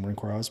the Marine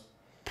Corps, I was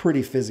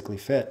pretty physically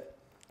fit,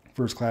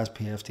 first class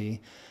PFT,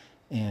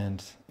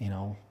 and, you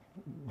know,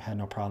 had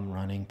no problem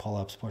running,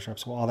 pull-ups,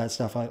 push-ups, all that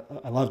stuff. I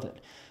loved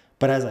it.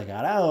 But as I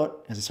got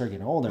out, as I started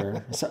getting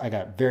older, I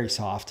got very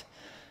soft.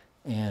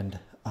 And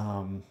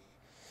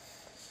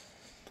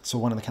so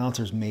one of the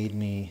counselors made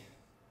me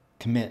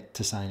commit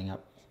to signing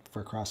up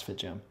for a CrossFit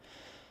gym.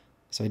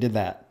 So I did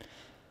that.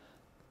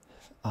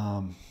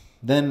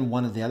 Then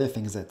one of the other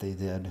things that they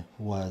did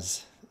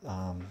was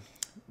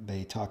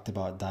they talked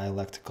about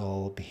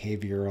dialectical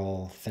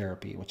behavioral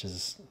therapy, which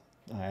is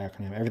an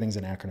acronym. Everything's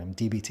an acronym,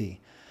 DBT.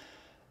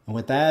 And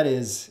what that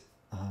is,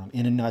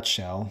 in a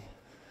nutshell,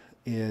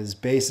 is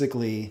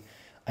basically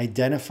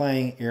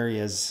identifying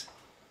areas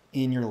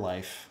in your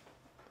life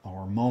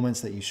or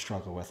moments that you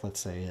struggle with. Let's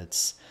say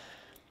it's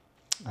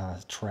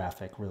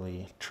traffic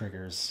really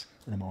triggers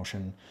an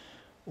emotion,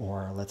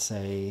 or let's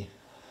say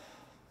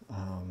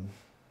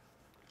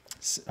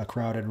a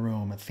crowded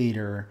room, a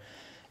theater,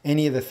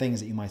 any of the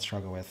things that you might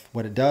struggle with.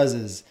 What it does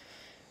is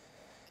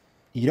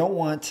you don't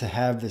want to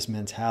have this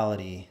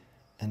mentality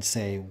and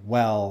say,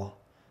 well,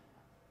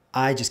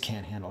 I just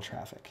can't handle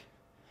traffic.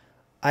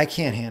 I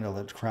can't handle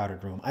a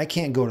crowded room. I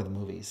can't go to the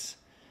movies.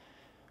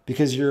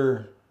 Because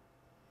you're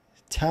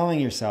telling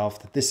yourself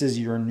that this is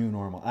your new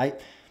normal. I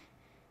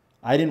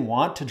didn't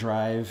want to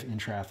drive in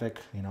traffic.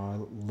 You know,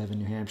 I live in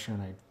New Hampshire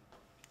and I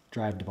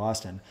drive to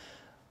Boston.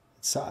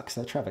 It sucks.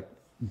 That traffic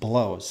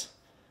blows.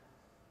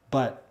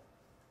 But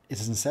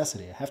it's a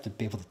necessity. I have to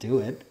be able to do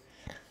it.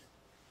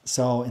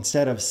 So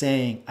instead of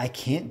saying, I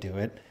can't do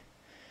it,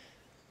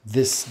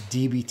 this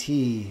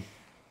DBT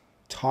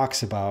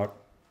talks about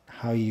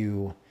how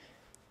you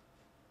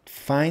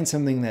find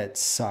something that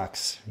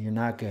sucks, you're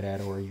not good at,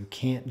 or you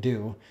can't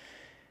do,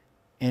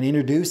 and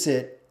introduce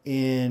it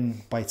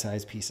in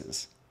bite-sized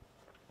pieces.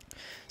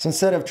 So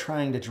instead of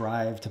trying to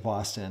drive to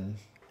Boston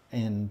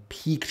in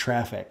peak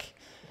traffic,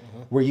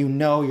 where you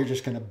know you're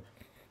just going to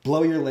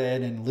blow your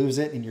lid and lose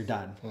it and you're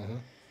done.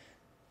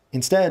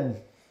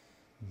 Instead,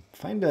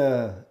 find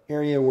a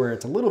area where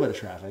it's a little bit of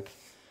traffic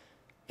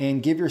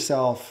and give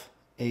yourself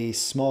a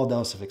small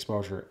dose of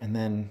exposure, and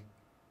then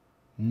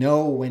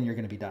know when you're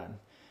going to be done.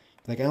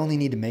 Like, I only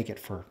need to make it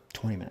for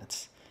 20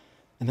 minutes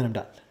and then I'm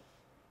done.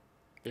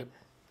 Yep.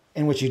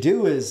 And what you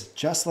do is,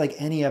 just like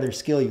any other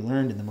skill you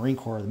learned in the Marine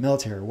Corps or the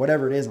military or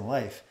whatever it is in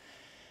life,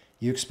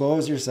 you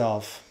expose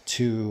yourself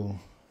to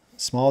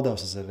small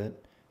doses of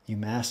it, you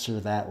master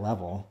that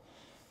level,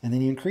 and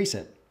then you increase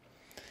it.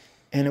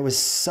 And it was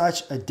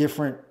such a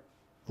different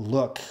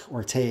look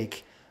or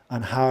take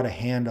on how to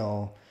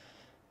handle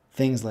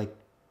things like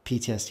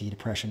PTSD,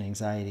 depression,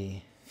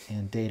 anxiety,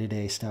 and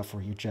day-to-day stuff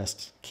where you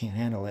just can't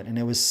handle it. And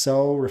it was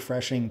so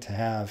refreshing to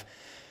have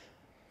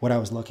what I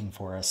was looking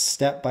for, a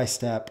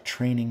step-by-step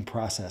training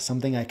process,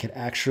 something I could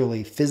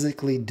actually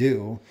physically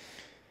do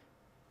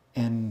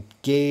and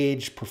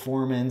gauge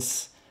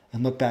performance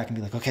and look back and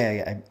be like,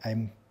 okay,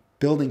 I'm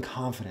building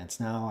confidence.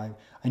 Now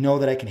I know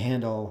that I can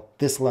handle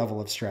this level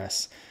of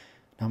stress.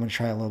 Now I'm going to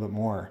try a little bit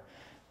more.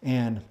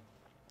 And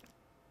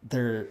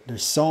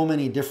there's so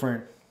many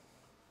different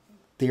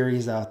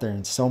theories out there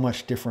and so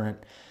much different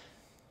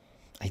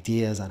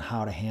ideas on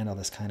how to handle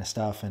this kind of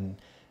stuff. And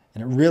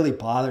it really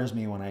bothers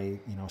me when I,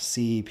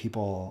 see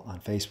people on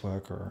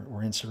Facebook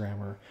or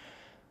Instagram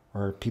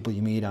or people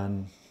you meet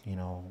on,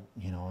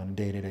 in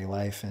day-to-day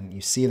life, and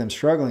you see them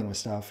struggling with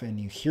stuff and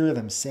you hear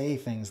them say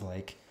things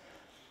like,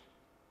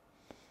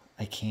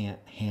 I can't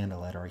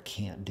handle it, or I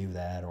can't do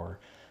that, or,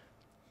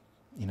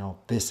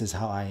 this is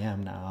how I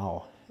am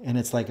now. And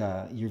it's like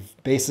you've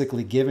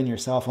basically given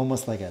yourself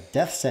almost like a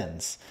death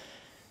sentence.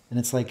 And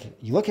it's like,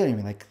 you look at it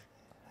and like,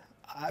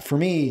 for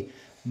me,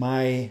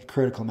 my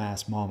critical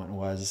mass moment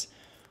was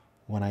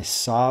when I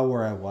saw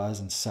where I was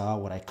and saw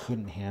what I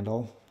couldn't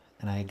handle,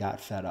 and I got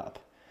fed up.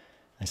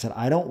 I said,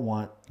 I don't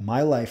want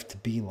my life to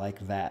be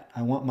like that.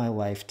 I want my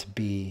life to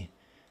be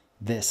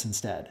this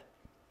instead.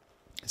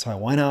 So I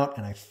went out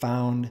and I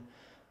found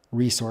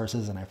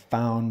resources and I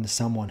found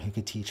someone who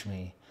could teach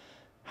me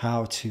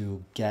how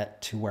to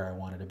get to where I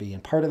wanted to be.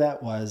 And part of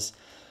that was,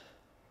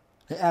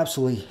 I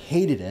absolutely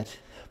hated it,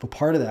 but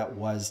part of that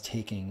was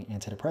taking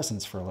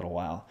antidepressants for a little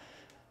while.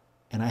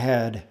 And I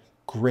had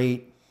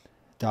great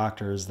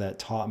doctors that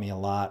taught me a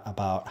lot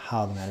about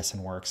how the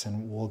medicine works.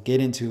 And we'll get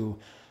into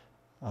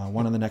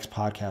one of the next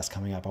podcasts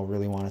coming up. I'll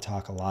really want to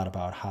talk a lot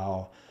about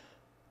how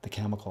the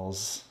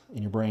chemicals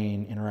in your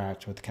brain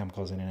interact with the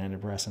chemicals in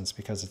antidepressants,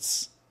 because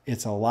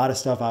it's a lot of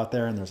stuff out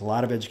there and there's a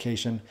lot of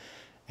education.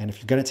 And if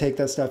you're going to take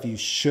that stuff, you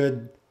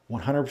should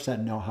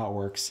 100% know how it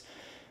works,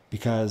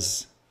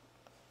 because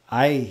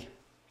I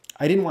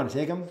didn't want to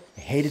take them. I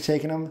hated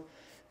taking them,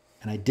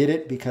 and I did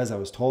it because I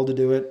was told to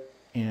do it.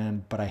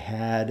 But I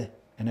had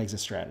an exit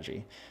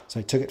strategy. So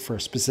I took it for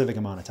a specific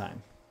amount of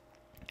time.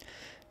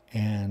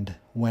 And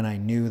when I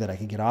knew that I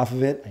could get off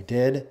of it, I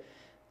did.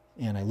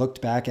 And I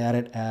looked back at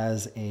it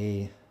as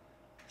a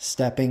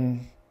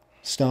stepping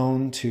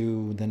stone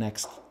to the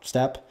next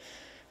step.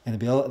 And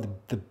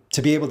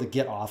to be able to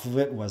get off of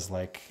it was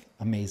like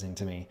amazing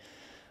to me.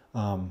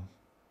 But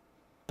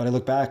I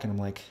look back and I'm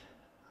like,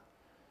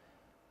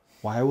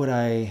 why would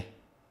I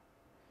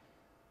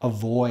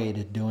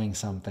avoid doing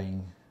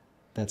something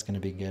that's going to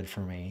be good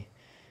for me?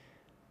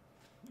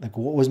 Like,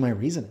 what was my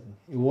reasoning?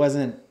 It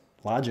wasn't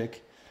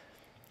logic.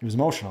 It was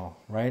emotional,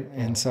 right?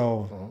 And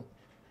so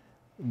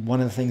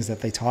one of the things that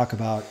they talk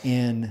about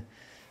in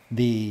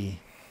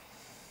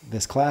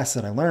this class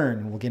that I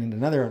learned, and we'll get into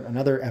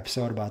another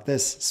episode about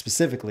this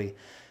specifically,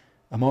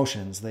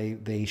 emotions.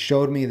 They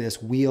showed me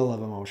this wheel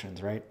of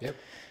emotions, right? Yep.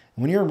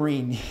 When you're a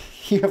Marine,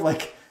 you have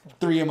like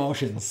 3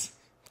 emotions.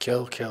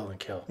 Kill, kill, and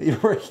kill.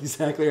 You're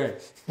exactly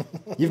right.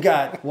 You've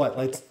got what,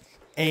 like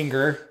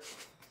anger,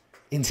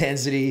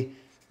 intensity.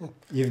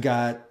 You've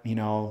got,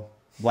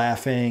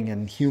 laughing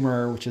and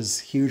humor, which is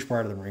a huge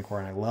part of the Marine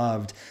Corps.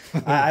 And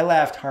I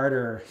laughed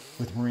harder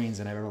with Marines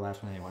than I've ever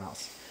laughed with anyone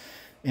else.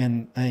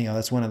 And,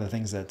 that's one of the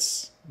things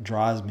that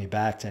draws me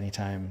back to any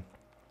time.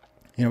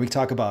 We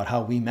talk about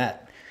how we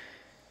met.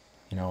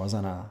 I was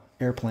on a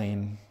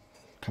airplane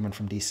coming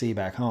from DC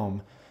back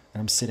home,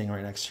 and I'm sitting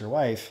right next to your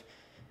wife,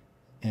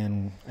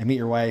 and I meet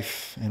your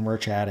wife and we're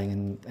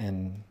chatting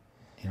and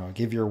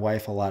give your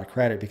wife a lot of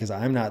credit because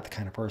I'm not the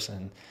kind of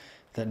person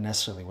that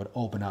necessarily would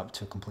open up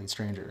to a complete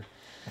stranger.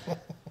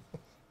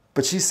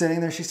 But she's sitting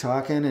there, she's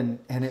talking,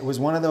 and it was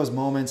one of those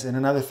moments. And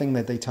another thing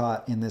that they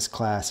taught in this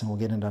class, and we'll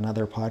get into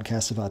another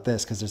podcast about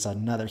this because there's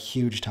another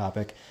huge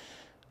topic,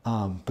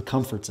 but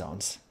comfort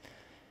zones.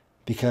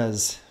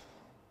 Because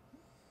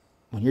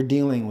when you're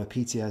dealing with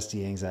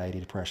PTSD,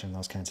 anxiety, depression,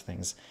 those kinds of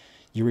things,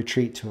 you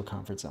retreat to a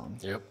comfort zone.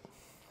 Yep.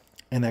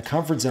 And that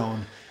comfort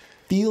zone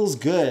feels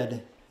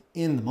good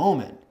in the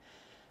moment,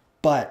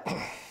 but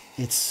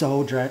it's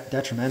so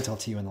detrimental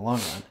to you in the long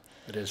run.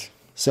 It is.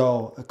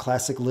 So a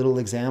classic little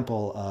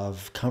example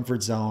of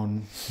comfort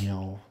zone,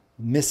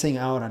 missing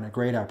out on a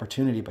great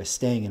opportunity by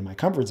staying in my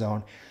comfort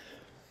zone.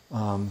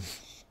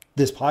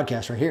 This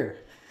podcast right here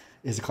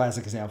is a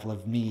classic example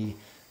of me.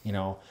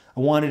 I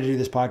wanted to do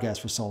this podcast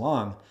for so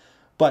long,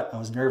 but I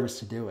was nervous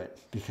to do it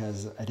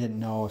because I didn't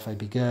know if I'd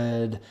be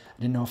good.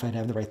 I didn't know if I'd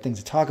have the right things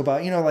to talk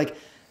about,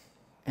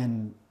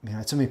 and I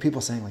had so many people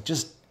saying like,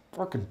 just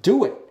fucking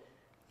do it.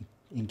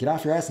 You get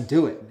off your ass and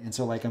do it. And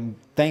so I'm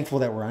thankful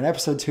that we're on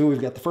episode 2. We've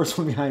got the first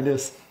one behind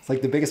us. It's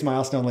like the biggest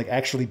milestone,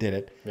 actually did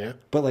it. Yeah.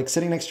 But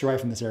sitting next to your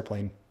wife in this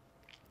airplane,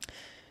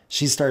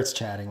 she starts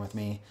chatting with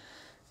me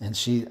and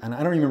I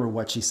don't remember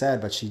what she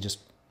said, but she just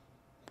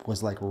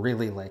was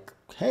really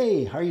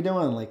hey, how are you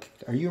doing?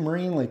 Are you a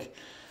Marine?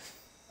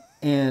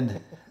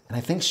 And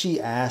I think she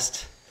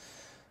asked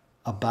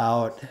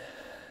about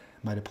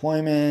my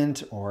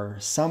deployment or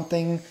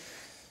something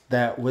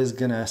that was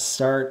going to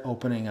start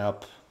opening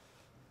up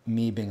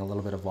me being a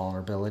little bit of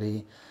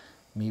vulnerability,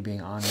 me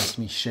being honest,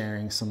 me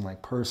sharing some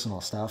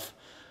personal stuff,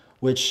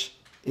 which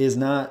is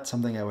not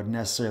something I would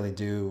necessarily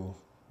do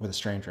with a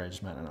stranger I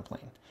just met on a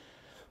plane.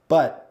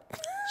 But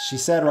she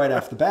said right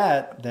off the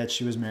bat that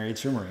she was married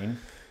to a Marine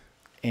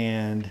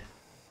and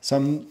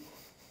some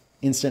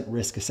instant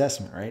risk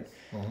assessment, right?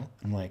 Mm-hmm.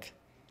 I'm like,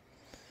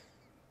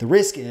 the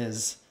risk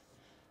is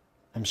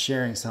I'm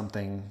sharing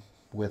something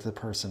with a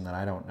person that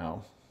I don't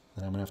know,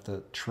 that I'm going to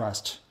have to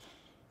trust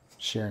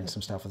sharing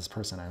some stuff with this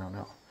person I don't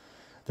know.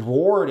 The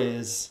reward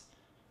is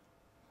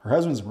her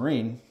husband's a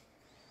Marine.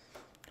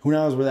 Who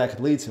knows where that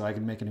could lead to? I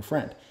could make a new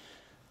friend.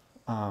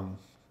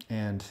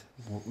 And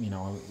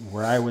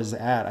where I was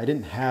at, I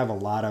didn't have a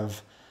lot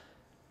of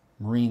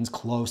Marines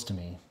close to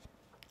me.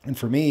 And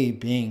for me,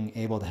 being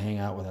able to hang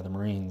out with other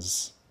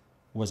Marines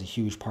was a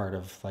huge part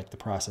of the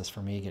process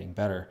for me getting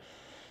better.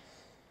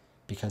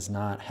 Because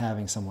not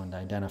having someone to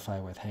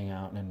identify with, hang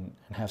out and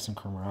have some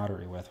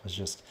camaraderie with was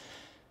just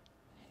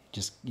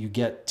you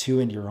get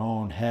too into your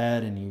own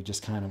head and you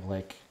just kind of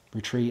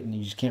retreat and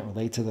you just can't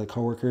relate to the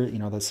coworker,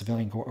 the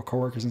civilian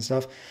coworkers and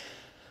stuff.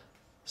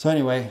 So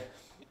anyway,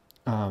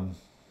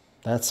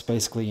 that's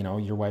basically,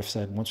 your wife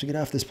said, once we get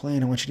off this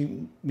plane, I want you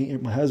to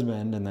meet my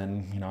husband. And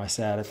then, I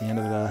sat at the end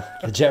of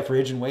the jet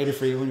bridge and waited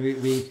for you when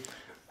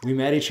we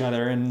met each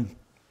other. And,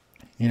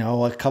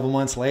 a couple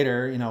months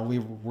later, we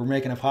were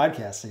making a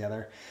podcast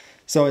together.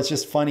 So it's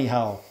just funny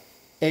how,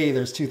 A,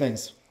 there's 2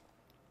 things.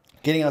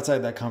 Getting outside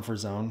that comfort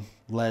zone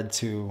led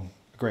to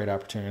a great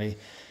opportunity.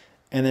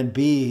 And then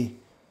B,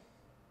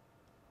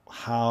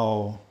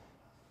 how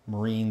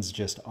Marines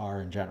just are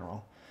in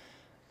general.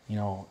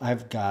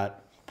 I've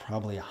got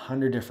probably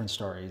 100 different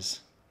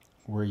stories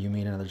where you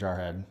meet another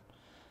jarhead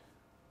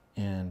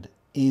and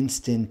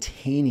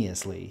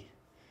instantaneously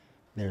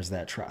there's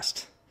that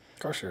trust. Of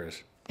course there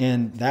is.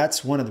 And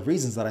that's one of the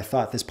reasons that I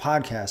thought this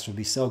podcast would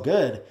be so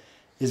good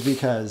is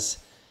because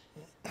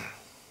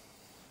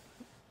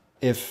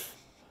if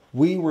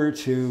we were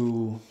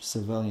 2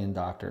 civilian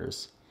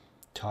doctors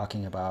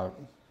talking about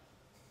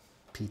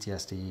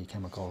PTSD,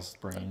 chemicals,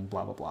 brain,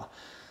 blah, blah, blah,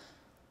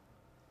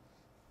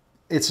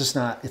 it's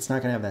not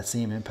going to have that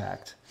same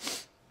impact.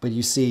 But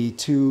you see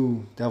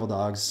 2 devil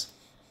dogs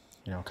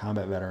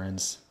combat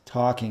veterans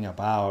talking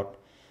about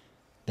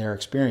their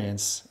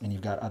experience, and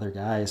you've got other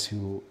guys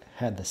who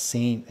had the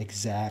same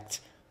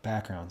exact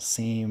background,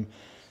 same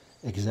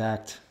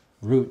exact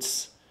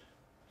roots,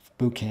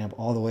 boot camp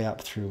all the way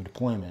up through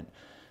deployment.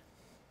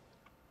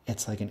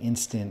 It's like an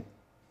instant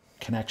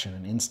connection,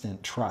 an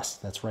instant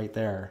trust that's right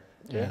there.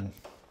 Yeah. And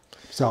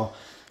so,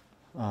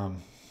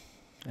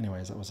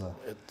 anyways, that was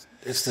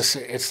It's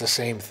the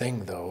same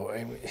thing though.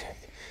 I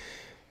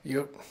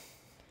mean,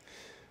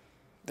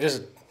 there's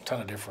a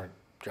ton of different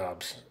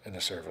jobs in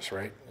the service,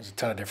 right? There's a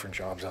ton of different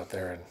jobs out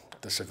there in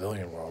the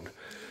civilian world,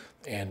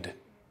 and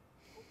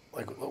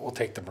like we'll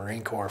take the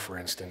Marine Corps for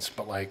instance,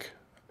 but like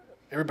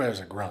everybody was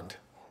a grunt,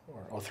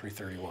 or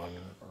 0331,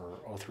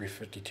 or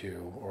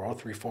 0352, or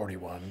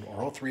 0341,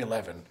 or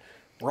 0311.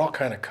 We're all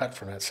kind of cut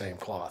from that same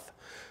cloth,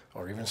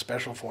 or even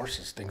special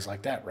forces, things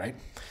like that, right?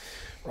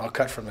 We're all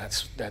cut from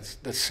that's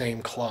the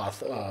same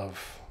cloth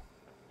of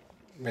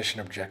mission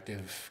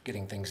objective,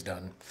 getting things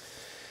done.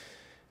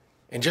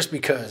 And just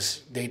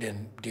because they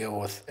didn't deal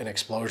with an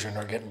explosion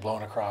or getting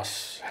blown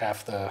across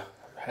half the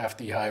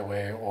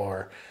highway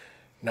or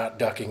not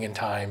ducking in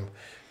time,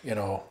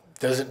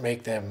 doesn't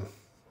make them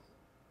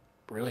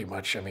really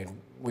much. I mean,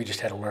 we just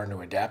had to learn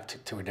to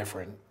adapt to a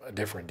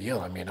different deal.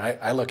 I mean,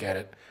 I look at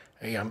it.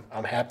 Hey,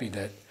 I'm happy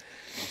that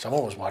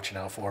someone was watching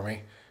out for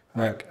me.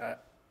 right.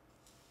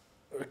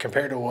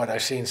 Compared to what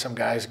I've seen some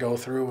guys go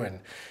through, and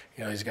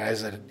these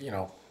guys that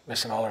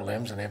missing all their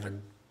limbs and they have the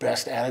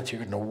best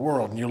attitude in the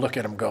world, and you look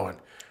at them going,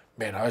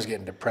 man, I was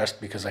getting depressed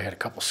because I had a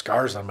couple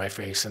scars on my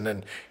face, and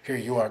then here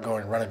you are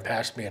running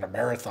past me in a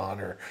marathon,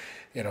 or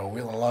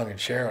wheeling along in a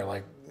chair,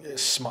 like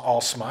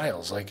all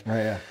smiles. Like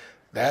Yeah.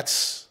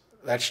 that's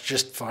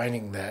just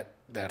finding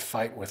that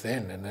fight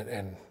within,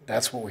 and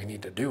that's what we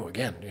need to do.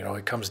 Again,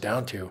 it comes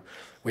down to,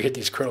 we hit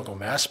these critical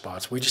mass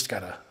spots. We just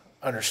got to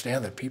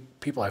understand that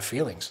people have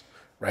feelings,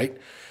 right?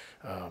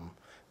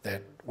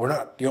 That we're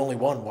not the only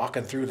one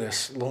walking through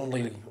this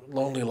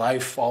lonely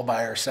life all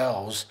by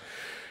ourselves.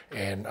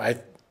 And I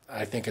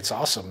think it's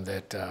awesome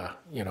that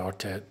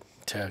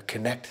to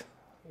connect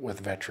with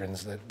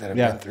veterans that have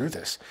Yeah. been through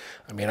this.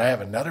 I mean, I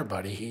have another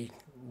buddy, he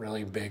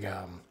really big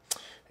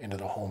into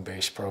the home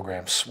base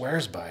program,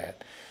 swears by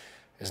it.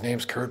 His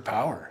name's Kurt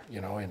Power,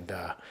 and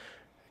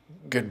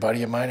good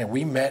buddy of mine, and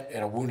we met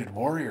at a Wounded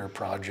Warrior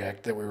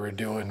project that we were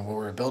doing where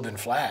we were building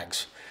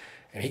flags,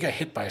 and he got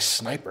hit by a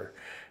sniper.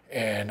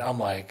 And I'm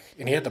like,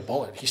 and he had the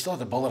bullet. He still had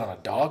the bullet on a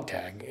dog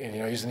tag, and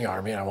he's in the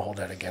Army, and I won't hold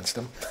that against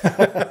him.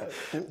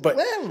 But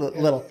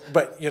Little.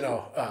 but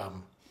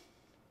I'm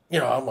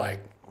like,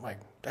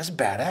 that's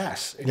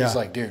badass. And Yeah. he's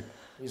like, dude,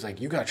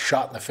 you got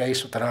shot in the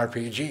face with an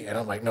RPG, and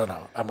I'm like,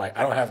 no. I'm like,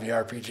 I don't have the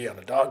RPG on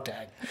the dog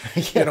tag.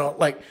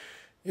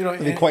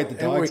 Be quite the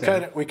dog we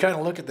tag. kind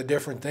of look at the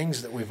different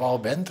things that we've all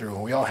been through,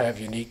 and we all have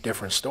unique,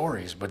 different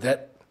stories.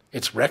 But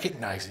it's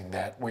recognizing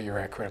that where you're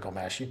at critical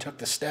mass, you took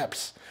the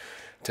steps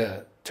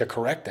to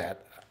correct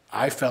that.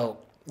 I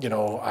felt,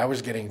 I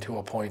was getting to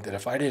a point that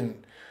if I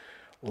didn't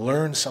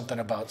learn something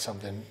about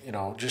something,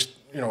 just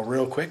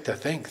real quick to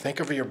think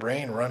of your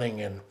brain running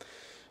in,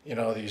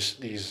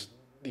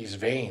 these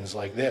veins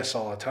like this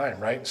all the time,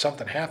 right?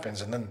 Something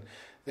happens, and then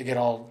they get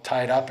all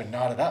tied up and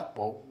knotted up.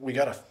 Well, we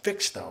got to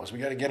fix those. We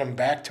got to get them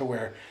back to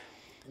where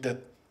the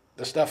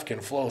stuff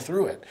can flow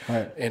through it.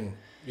 Right. And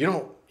you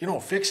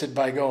don't fix it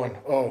by going,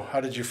 oh,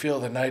 how did you feel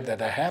the night that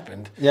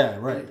happened? Yeah,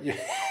 right.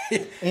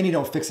 And you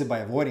don't fix it by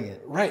avoiding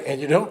it. Right, and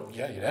you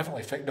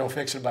definitely don't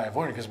fix it by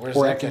avoiding it, because where's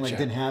Or that acting get like you? it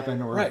didn't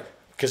happen. Or Right,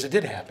 because it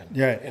did happen.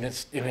 Yeah. And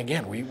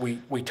again,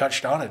 we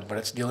touched on it, but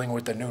it's dealing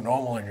with the new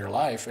normal in your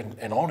life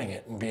and owning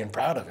it and being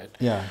proud of it.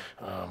 Yeah.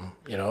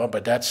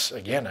 But that's,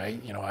 again,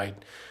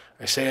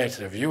 I say that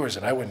to the viewers,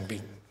 and I wouldn't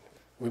be.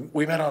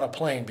 We met on a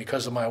plane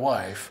because of my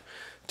wife,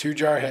 two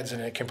jarheads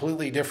in a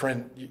completely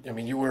different. I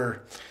mean, you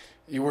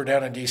were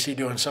down in D.C.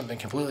 doing something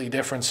completely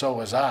different. So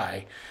was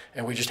I,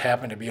 and we just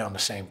happened to be on the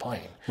same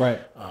plane.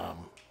 Right.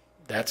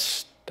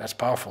 That's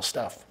powerful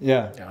stuff.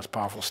 Yeah. Yeah, it's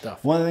powerful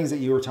stuff. One of the things that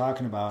you were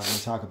talking about, and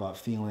you talk about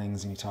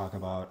feelings and you talk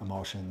about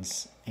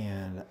emotions,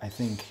 and I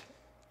think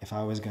if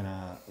I was going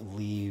to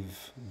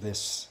leave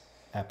this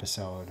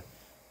episode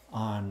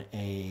on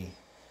a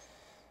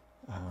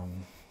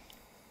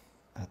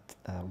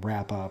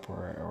wrap up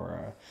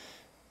or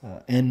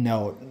a end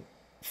note,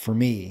 for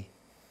me,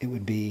 it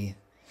would be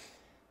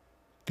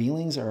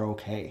feelings are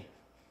okay.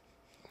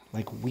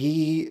 Like,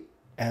 we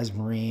as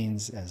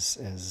Marines,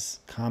 as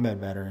combat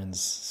veterans,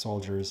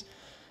 soldiers,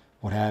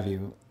 what have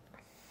you,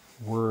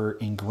 were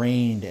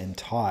ingrained and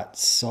taught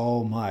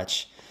so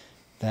much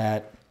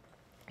that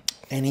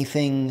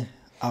anything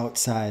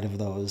outside of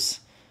those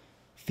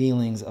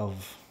feelings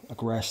of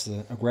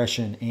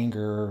aggression,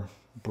 anger,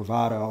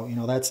 bravado,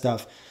 that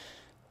stuff,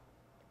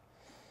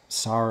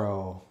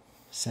 sorrow,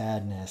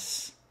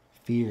 sadness,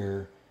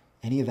 fear,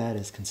 any of that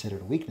is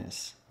considered a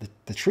weakness.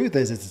 The truth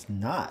is, it's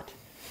not.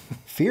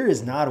 Fear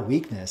is not a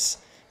weakness.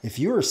 If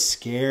you are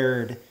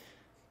scared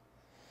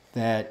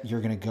that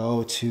you're going to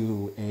go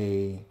to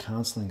a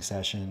counseling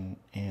session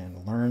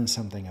and learn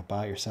something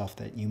about yourself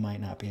that you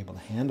might not be able to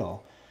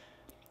handle,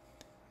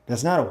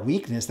 That's not a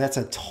weakness. That's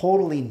a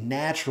totally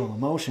natural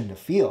emotion to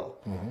feel.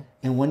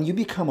 And when you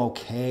become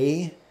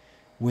okay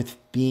with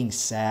being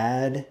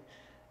sad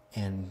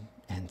and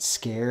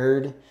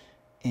scared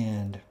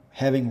and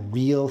having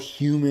real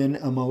human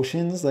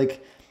emotions,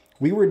 like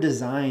we were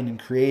designed and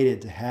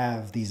created to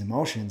have these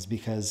emotions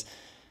because,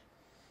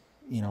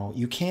 you know,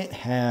 you can't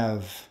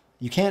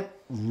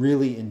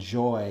really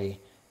enjoy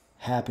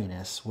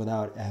happiness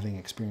without having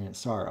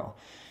experienced sorrow.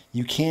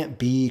 You can't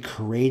be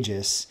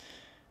courageous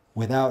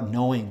without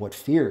knowing what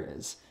fear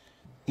is.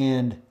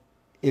 And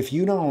if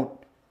you don't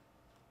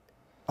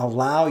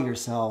allow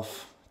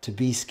yourself to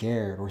be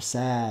scared or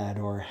sad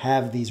or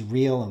have these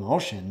real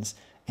emotions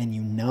and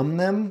you numb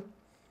them,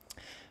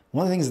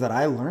 one of the things that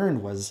I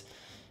learned was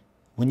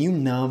when you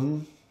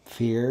numb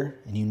fear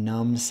and you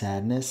numb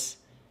sadness,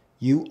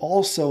 you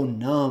also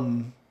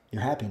numb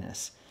your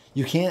happiness.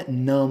 You can't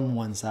numb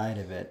one side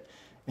of it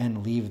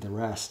and leave the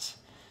rest.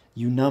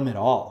 You numb it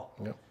all.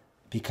 Yep.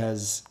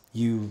 Because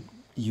you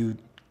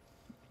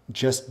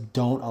just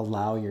don't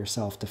allow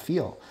yourself to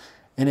feel.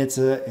 And it's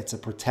a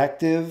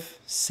protective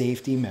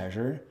safety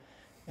measure,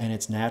 and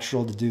it's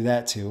natural to do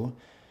that too.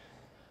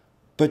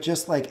 But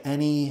just like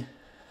any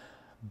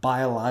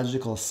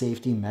biological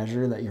safety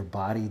measure that your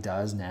body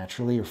does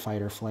naturally, or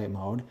fight or flight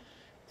mode,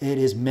 it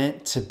is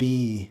meant to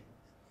be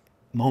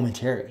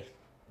momentary.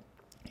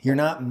 You're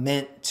not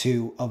meant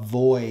to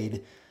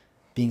avoid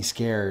being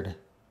scared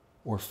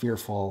or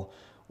fearful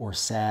or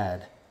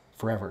sad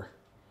forever.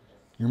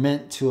 You're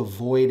meant to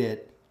avoid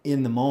it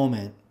in the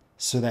moment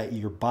so that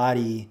your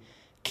body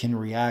can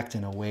react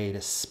in a way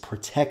to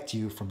protect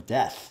you from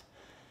death,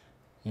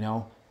 you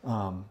know?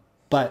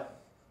 But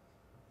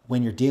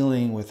when you're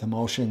dealing with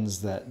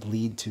emotions that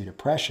lead to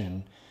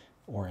depression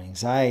or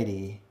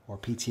anxiety or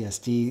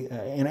PTSD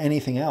and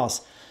anything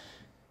else,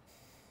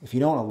 if you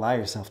don't allow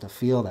yourself to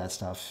feel that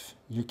stuff,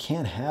 you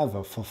can't have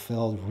a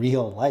fulfilled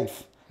real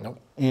life. Nope.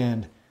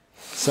 And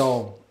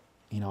so,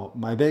 you know,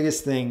 my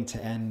biggest thing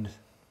to end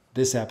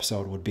this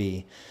episode would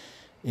be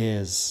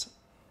is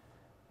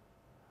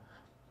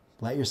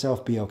let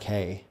yourself be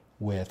okay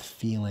with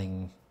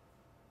feeling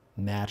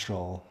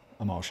natural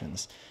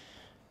emotions.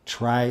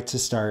 Try to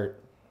start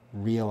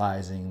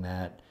realizing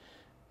that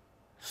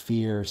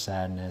fear,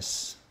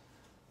 sadness,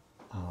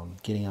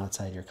 getting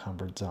outside your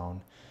comfort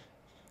zone,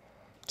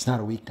 it's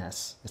not a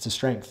weakness, it's a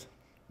strength.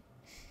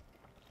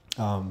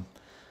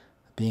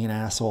 Being an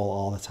asshole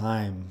all the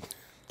time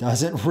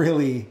doesn't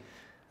really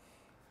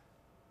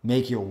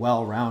make you a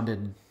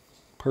well-rounded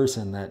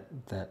person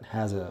that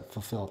has a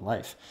fulfilled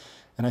life.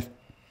 And I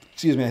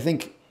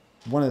think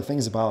one of the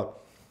things about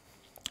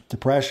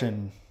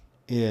depression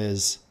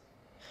is,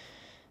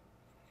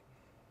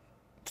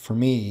 for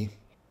me,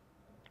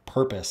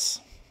 purpose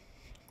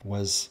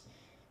was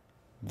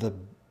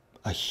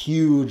a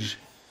huge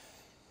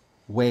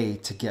way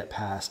to get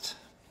past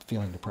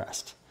feeling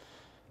depressed.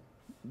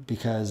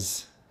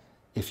 Because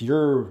if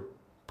you're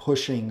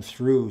pushing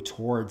through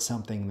towards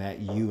something that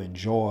you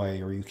enjoy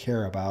or you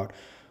care about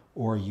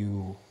or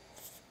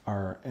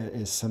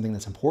is something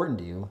that's important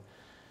to you,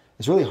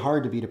 it's really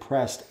hard to be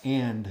depressed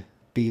and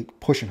be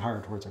pushing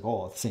hard towards a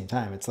goal at the same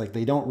time. It's like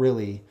they don't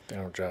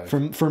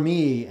jive. For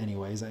me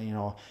anyways, you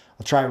know,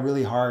 I'll try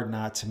really hard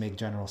not to make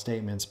general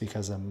statements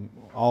because I'm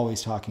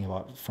always talking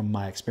about from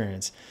my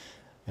experience,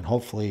 and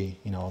hopefully,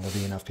 you know, there'll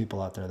be enough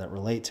people out there that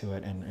relate to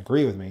it and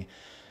agree with me.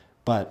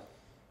 But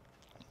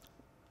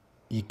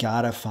you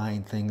gotta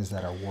find things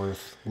that are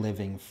worth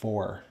living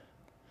for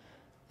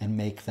and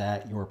make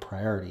that your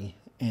priority.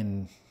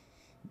 And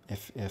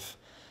if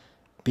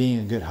being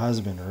a good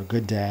husband or a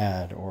good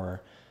dad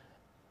or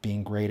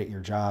being great at your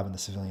job in the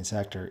civilian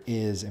sector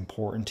is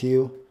important to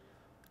you,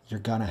 you're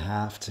gonna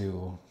have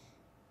to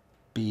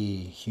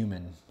be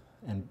human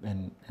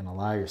and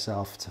allow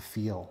yourself to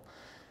feel.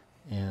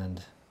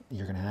 And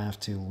you're gonna have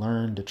to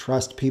learn to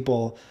trust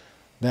people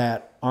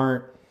that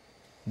aren't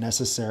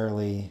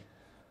necessarily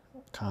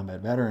combat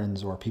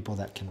veterans or people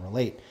that can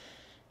relate.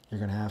 You're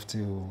going to have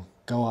to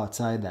go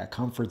outside that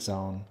comfort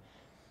zone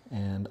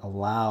and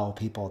allow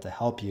people to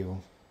help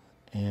you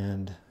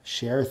and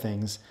share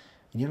things.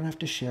 And you don't have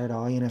to share it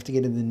all. You don't have to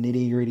get into the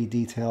nitty-gritty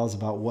details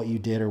about what you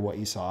did or what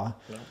you saw.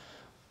 Yeah.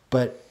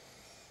 But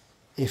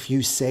if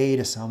you say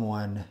to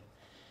someone,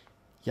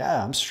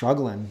 yeah, I'm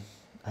struggling,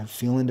 I'm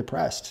feeling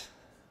depressed,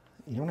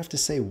 you don't have to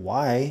say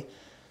why,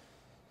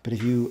 but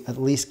if you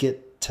at least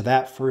get to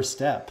that first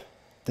step,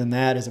 then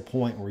that is a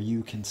point where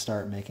you can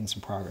start making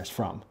some progress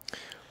from.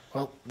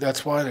 Well,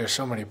 that's why there's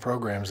so many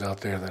programs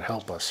out there that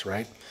help us,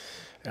 right?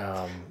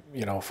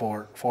 You know,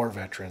 for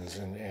veterans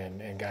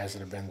and guys that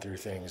have been through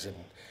things. And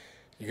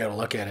you got to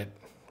look at it.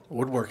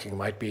 Woodworking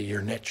might be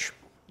your niche.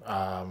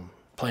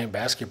 Playing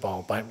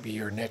basketball might be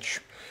your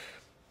niche.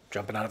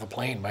 Jumping out of a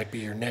plane might be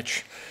your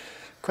niche.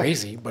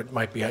 Crazy, but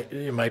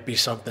it might be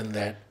something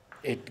that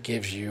it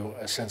gives you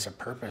a sense of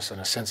purpose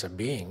and a sense of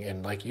being.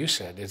 And like you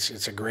said,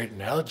 it's a great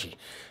analogy.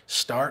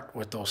 Start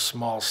with those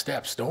small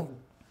steps. Don't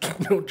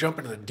jump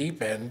into the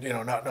deep end, you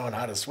know, not knowing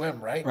how to swim,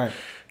 right? Right.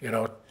 You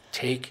know,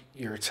 take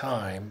your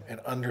time and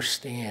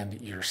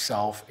understand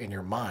yourself and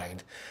your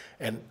mind,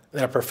 and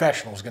then a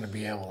professional is going to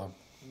be able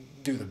to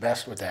do the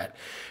best with that.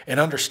 And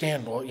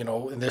understand, well, you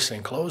know, and this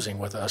in closing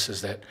with us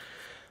is that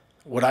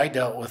what I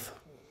dealt with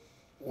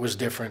was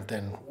different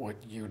than what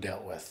you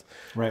dealt with,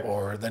 Right.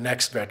 or the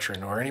next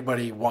veteran, or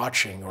anybody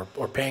watching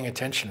or paying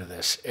attention to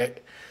this.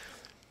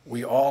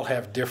 We all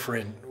have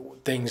different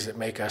things that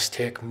make us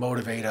tick,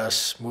 motivate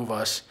us, move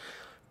us.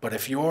 But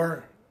if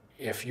you're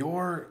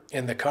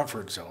in the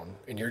comfort zone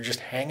and you're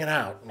just hanging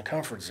out in the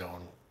comfort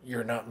zone,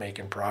 you're not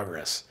making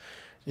progress.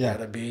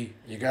 Yeah.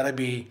 You gotta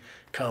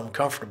become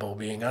comfortable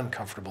being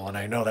uncomfortable. And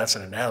I know that's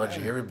an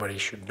analogy everybody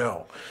should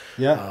know.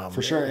 Yeah,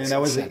 for sure. And that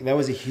was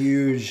a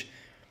huge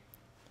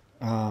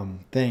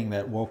thing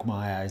that woke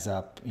my eyes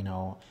up, you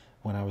know,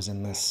 when I was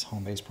in this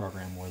home base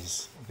program.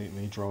 Was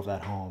we drove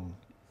that home,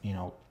 you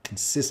know,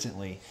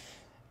 consistently.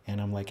 And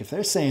I'm like, if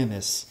they're saying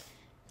this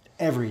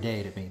every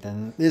day to me,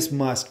 then this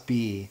must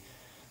be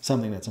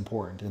something that's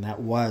important. And that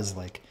was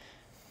like,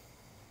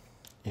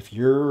 if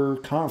your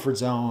comfort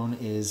zone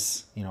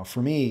is, you know,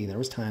 for me, there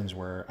was times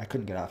where I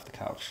couldn't get off the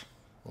couch.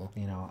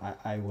 You know,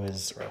 I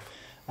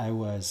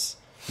was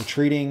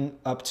retreating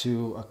up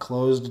to a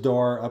closed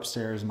door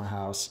upstairs in my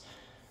house,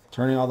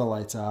 turning all the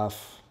lights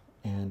off,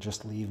 and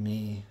just leave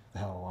me the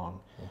hell alone.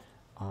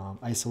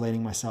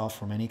 Isolating myself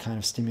from any kind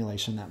of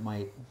stimulation that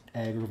might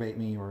aggravate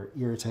me or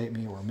irritate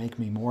me or make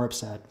me more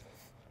upset.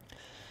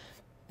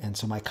 And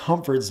so my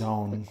comfort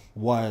zone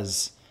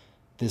was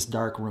this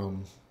dark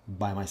room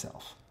by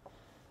myself.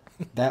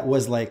 That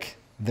was like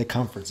the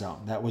comfort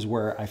zone. That was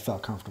where I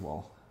felt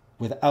comfortable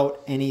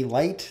without any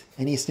light,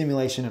 any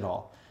stimulation at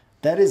all.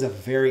 That is a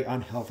very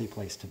unhealthy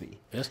place to be.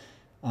 Yes.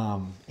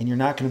 And you're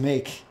not going to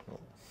make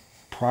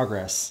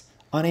progress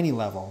on any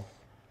level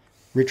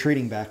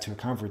retreating back to a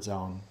comfort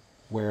zone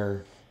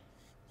where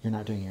you're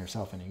not doing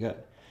yourself any good.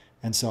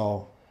 And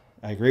so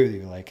I agree with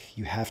you. Like,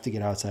 you have to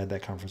get outside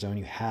that comfort zone.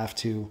 You have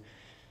to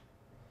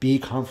be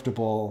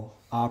comfortable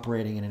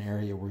operating in an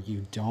area where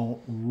you don't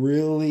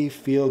really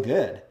feel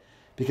good,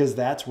 because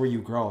that's where you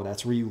grow.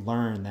 That's where you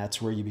learn.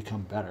 That's where you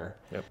become better.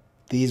 Yep.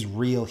 These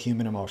real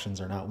human emotions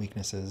are not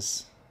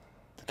weaknesses.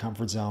 The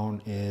comfort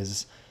zone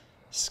is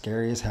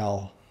scary as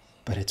hell,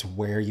 but it's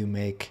where you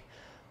make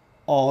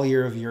all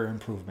of your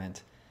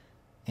improvement.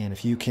 And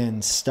if you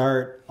can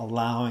start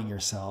allowing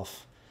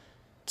yourself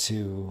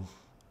to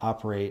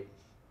operate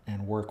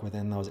and work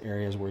within those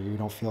areas where you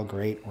don't feel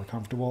great or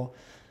comfortable,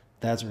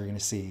 that's where you're going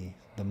to see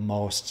the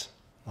most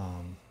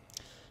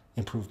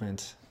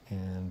improvement,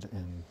 and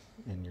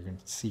you're going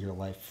to see your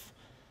life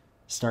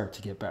start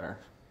to get better.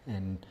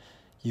 And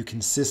you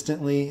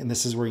consistently, and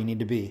this is where you need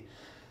to be.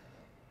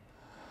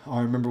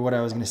 I remember what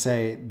I was going to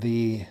say,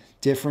 the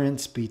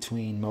difference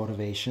between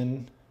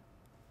motivation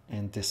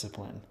and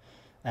discipline.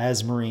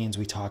 As Marines,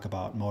 we talk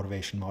about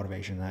motivation.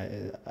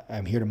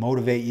 I'm here to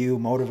motivate you,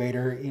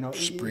 motivator, you know.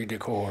 Esprit de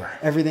corps.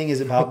 Everything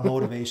is about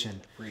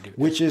motivation,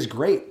 which is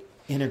great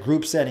in a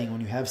group setting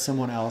when you have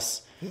someone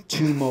else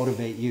to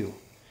motivate you,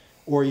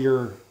 or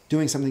you're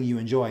doing something you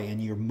enjoy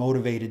and you're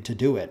motivated to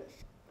do it.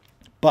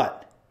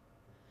 But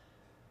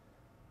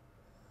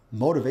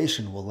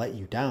motivation will let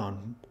you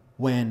down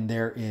when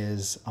there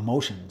is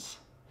emotions.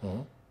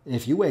 Mm-hmm.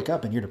 If you wake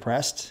up and you're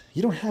depressed,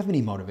 you don't have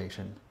any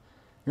motivation.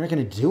 You're not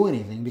going to do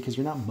anything because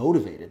you're not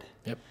motivated.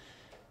 Yep.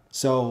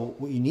 So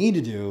what you need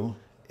to do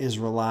is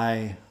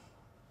rely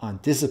on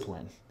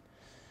discipline.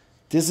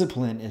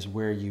 Discipline is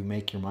where you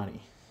make your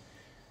money.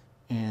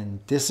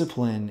 And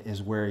discipline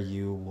is where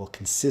you will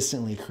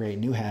consistently create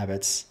new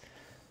habits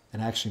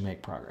and actually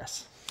make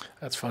progress.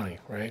 That's funny,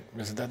 right?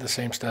 Isn't that the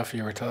same stuff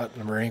you were taught in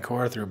the Marine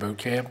Corps through boot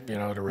camp? You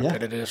know, the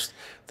repetitives,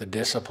 the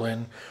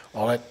discipline,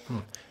 all that.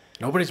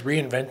 Nobody's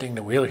reinventing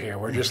the wheel here.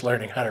 We're just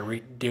learning how to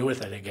deal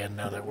with it again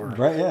now that we're...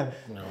 Right, yeah.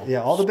 You know,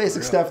 yeah, all the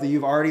basic stuff that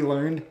you've already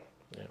learned,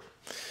 yeah.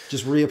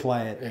 Just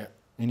reapply it,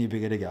 and you'll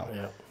be good to go.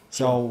 Yeah.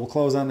 So we'll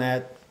close on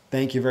that.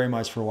 Thank you very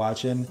much for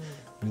watching.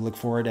 We look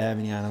forward to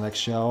having you on the next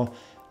show.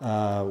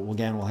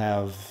 Again, we'll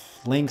have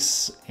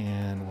links,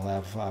 and we'll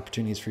have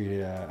opportunities for you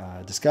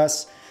to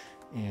discuss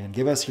and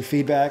give us your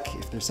feedback.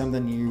 If there's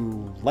something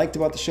you liked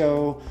about the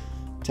show,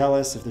 tell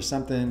us. If there's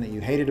something that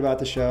you hated about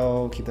the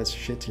show, keep that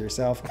shit to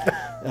yourself.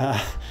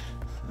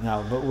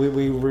 No, but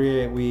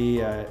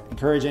we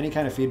encourage any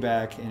kind of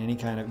feedback and any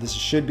kind of, this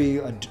should be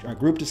a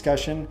group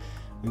discussion.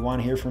 We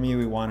want to hear from you.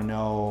 We want to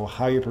know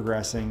how you're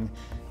progressing.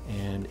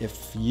 And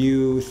if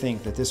you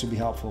think that this would be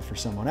helpful for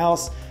someone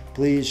else,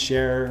 please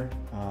share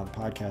the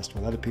podcast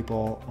with other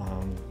people.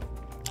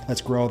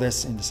 Let's grow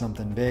this into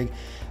something big.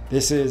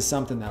 This is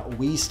something that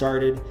we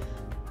started,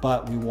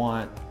 but we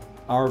want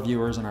our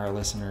viewers and our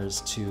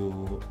listeners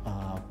to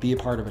be a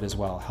part of it as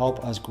well.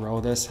 Help us grow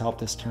this. Help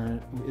this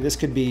turn. This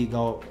could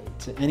go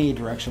to any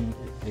direction.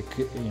 It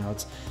could,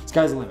 it's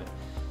sky's the limit.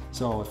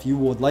 So if you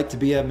would like to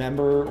be a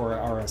member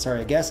or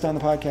a guest on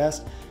the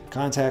podcast,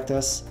 contact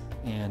us.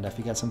 And if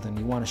you got something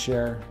you want to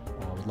share,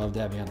 we'd love to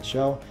have you on the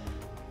show.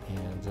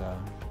 And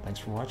thanks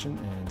for watching,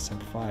 and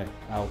Simplify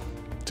out.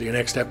 See you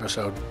next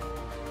episode.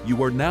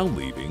 You are now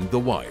leaving The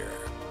Wire.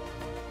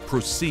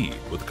 proceed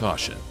with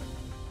caution.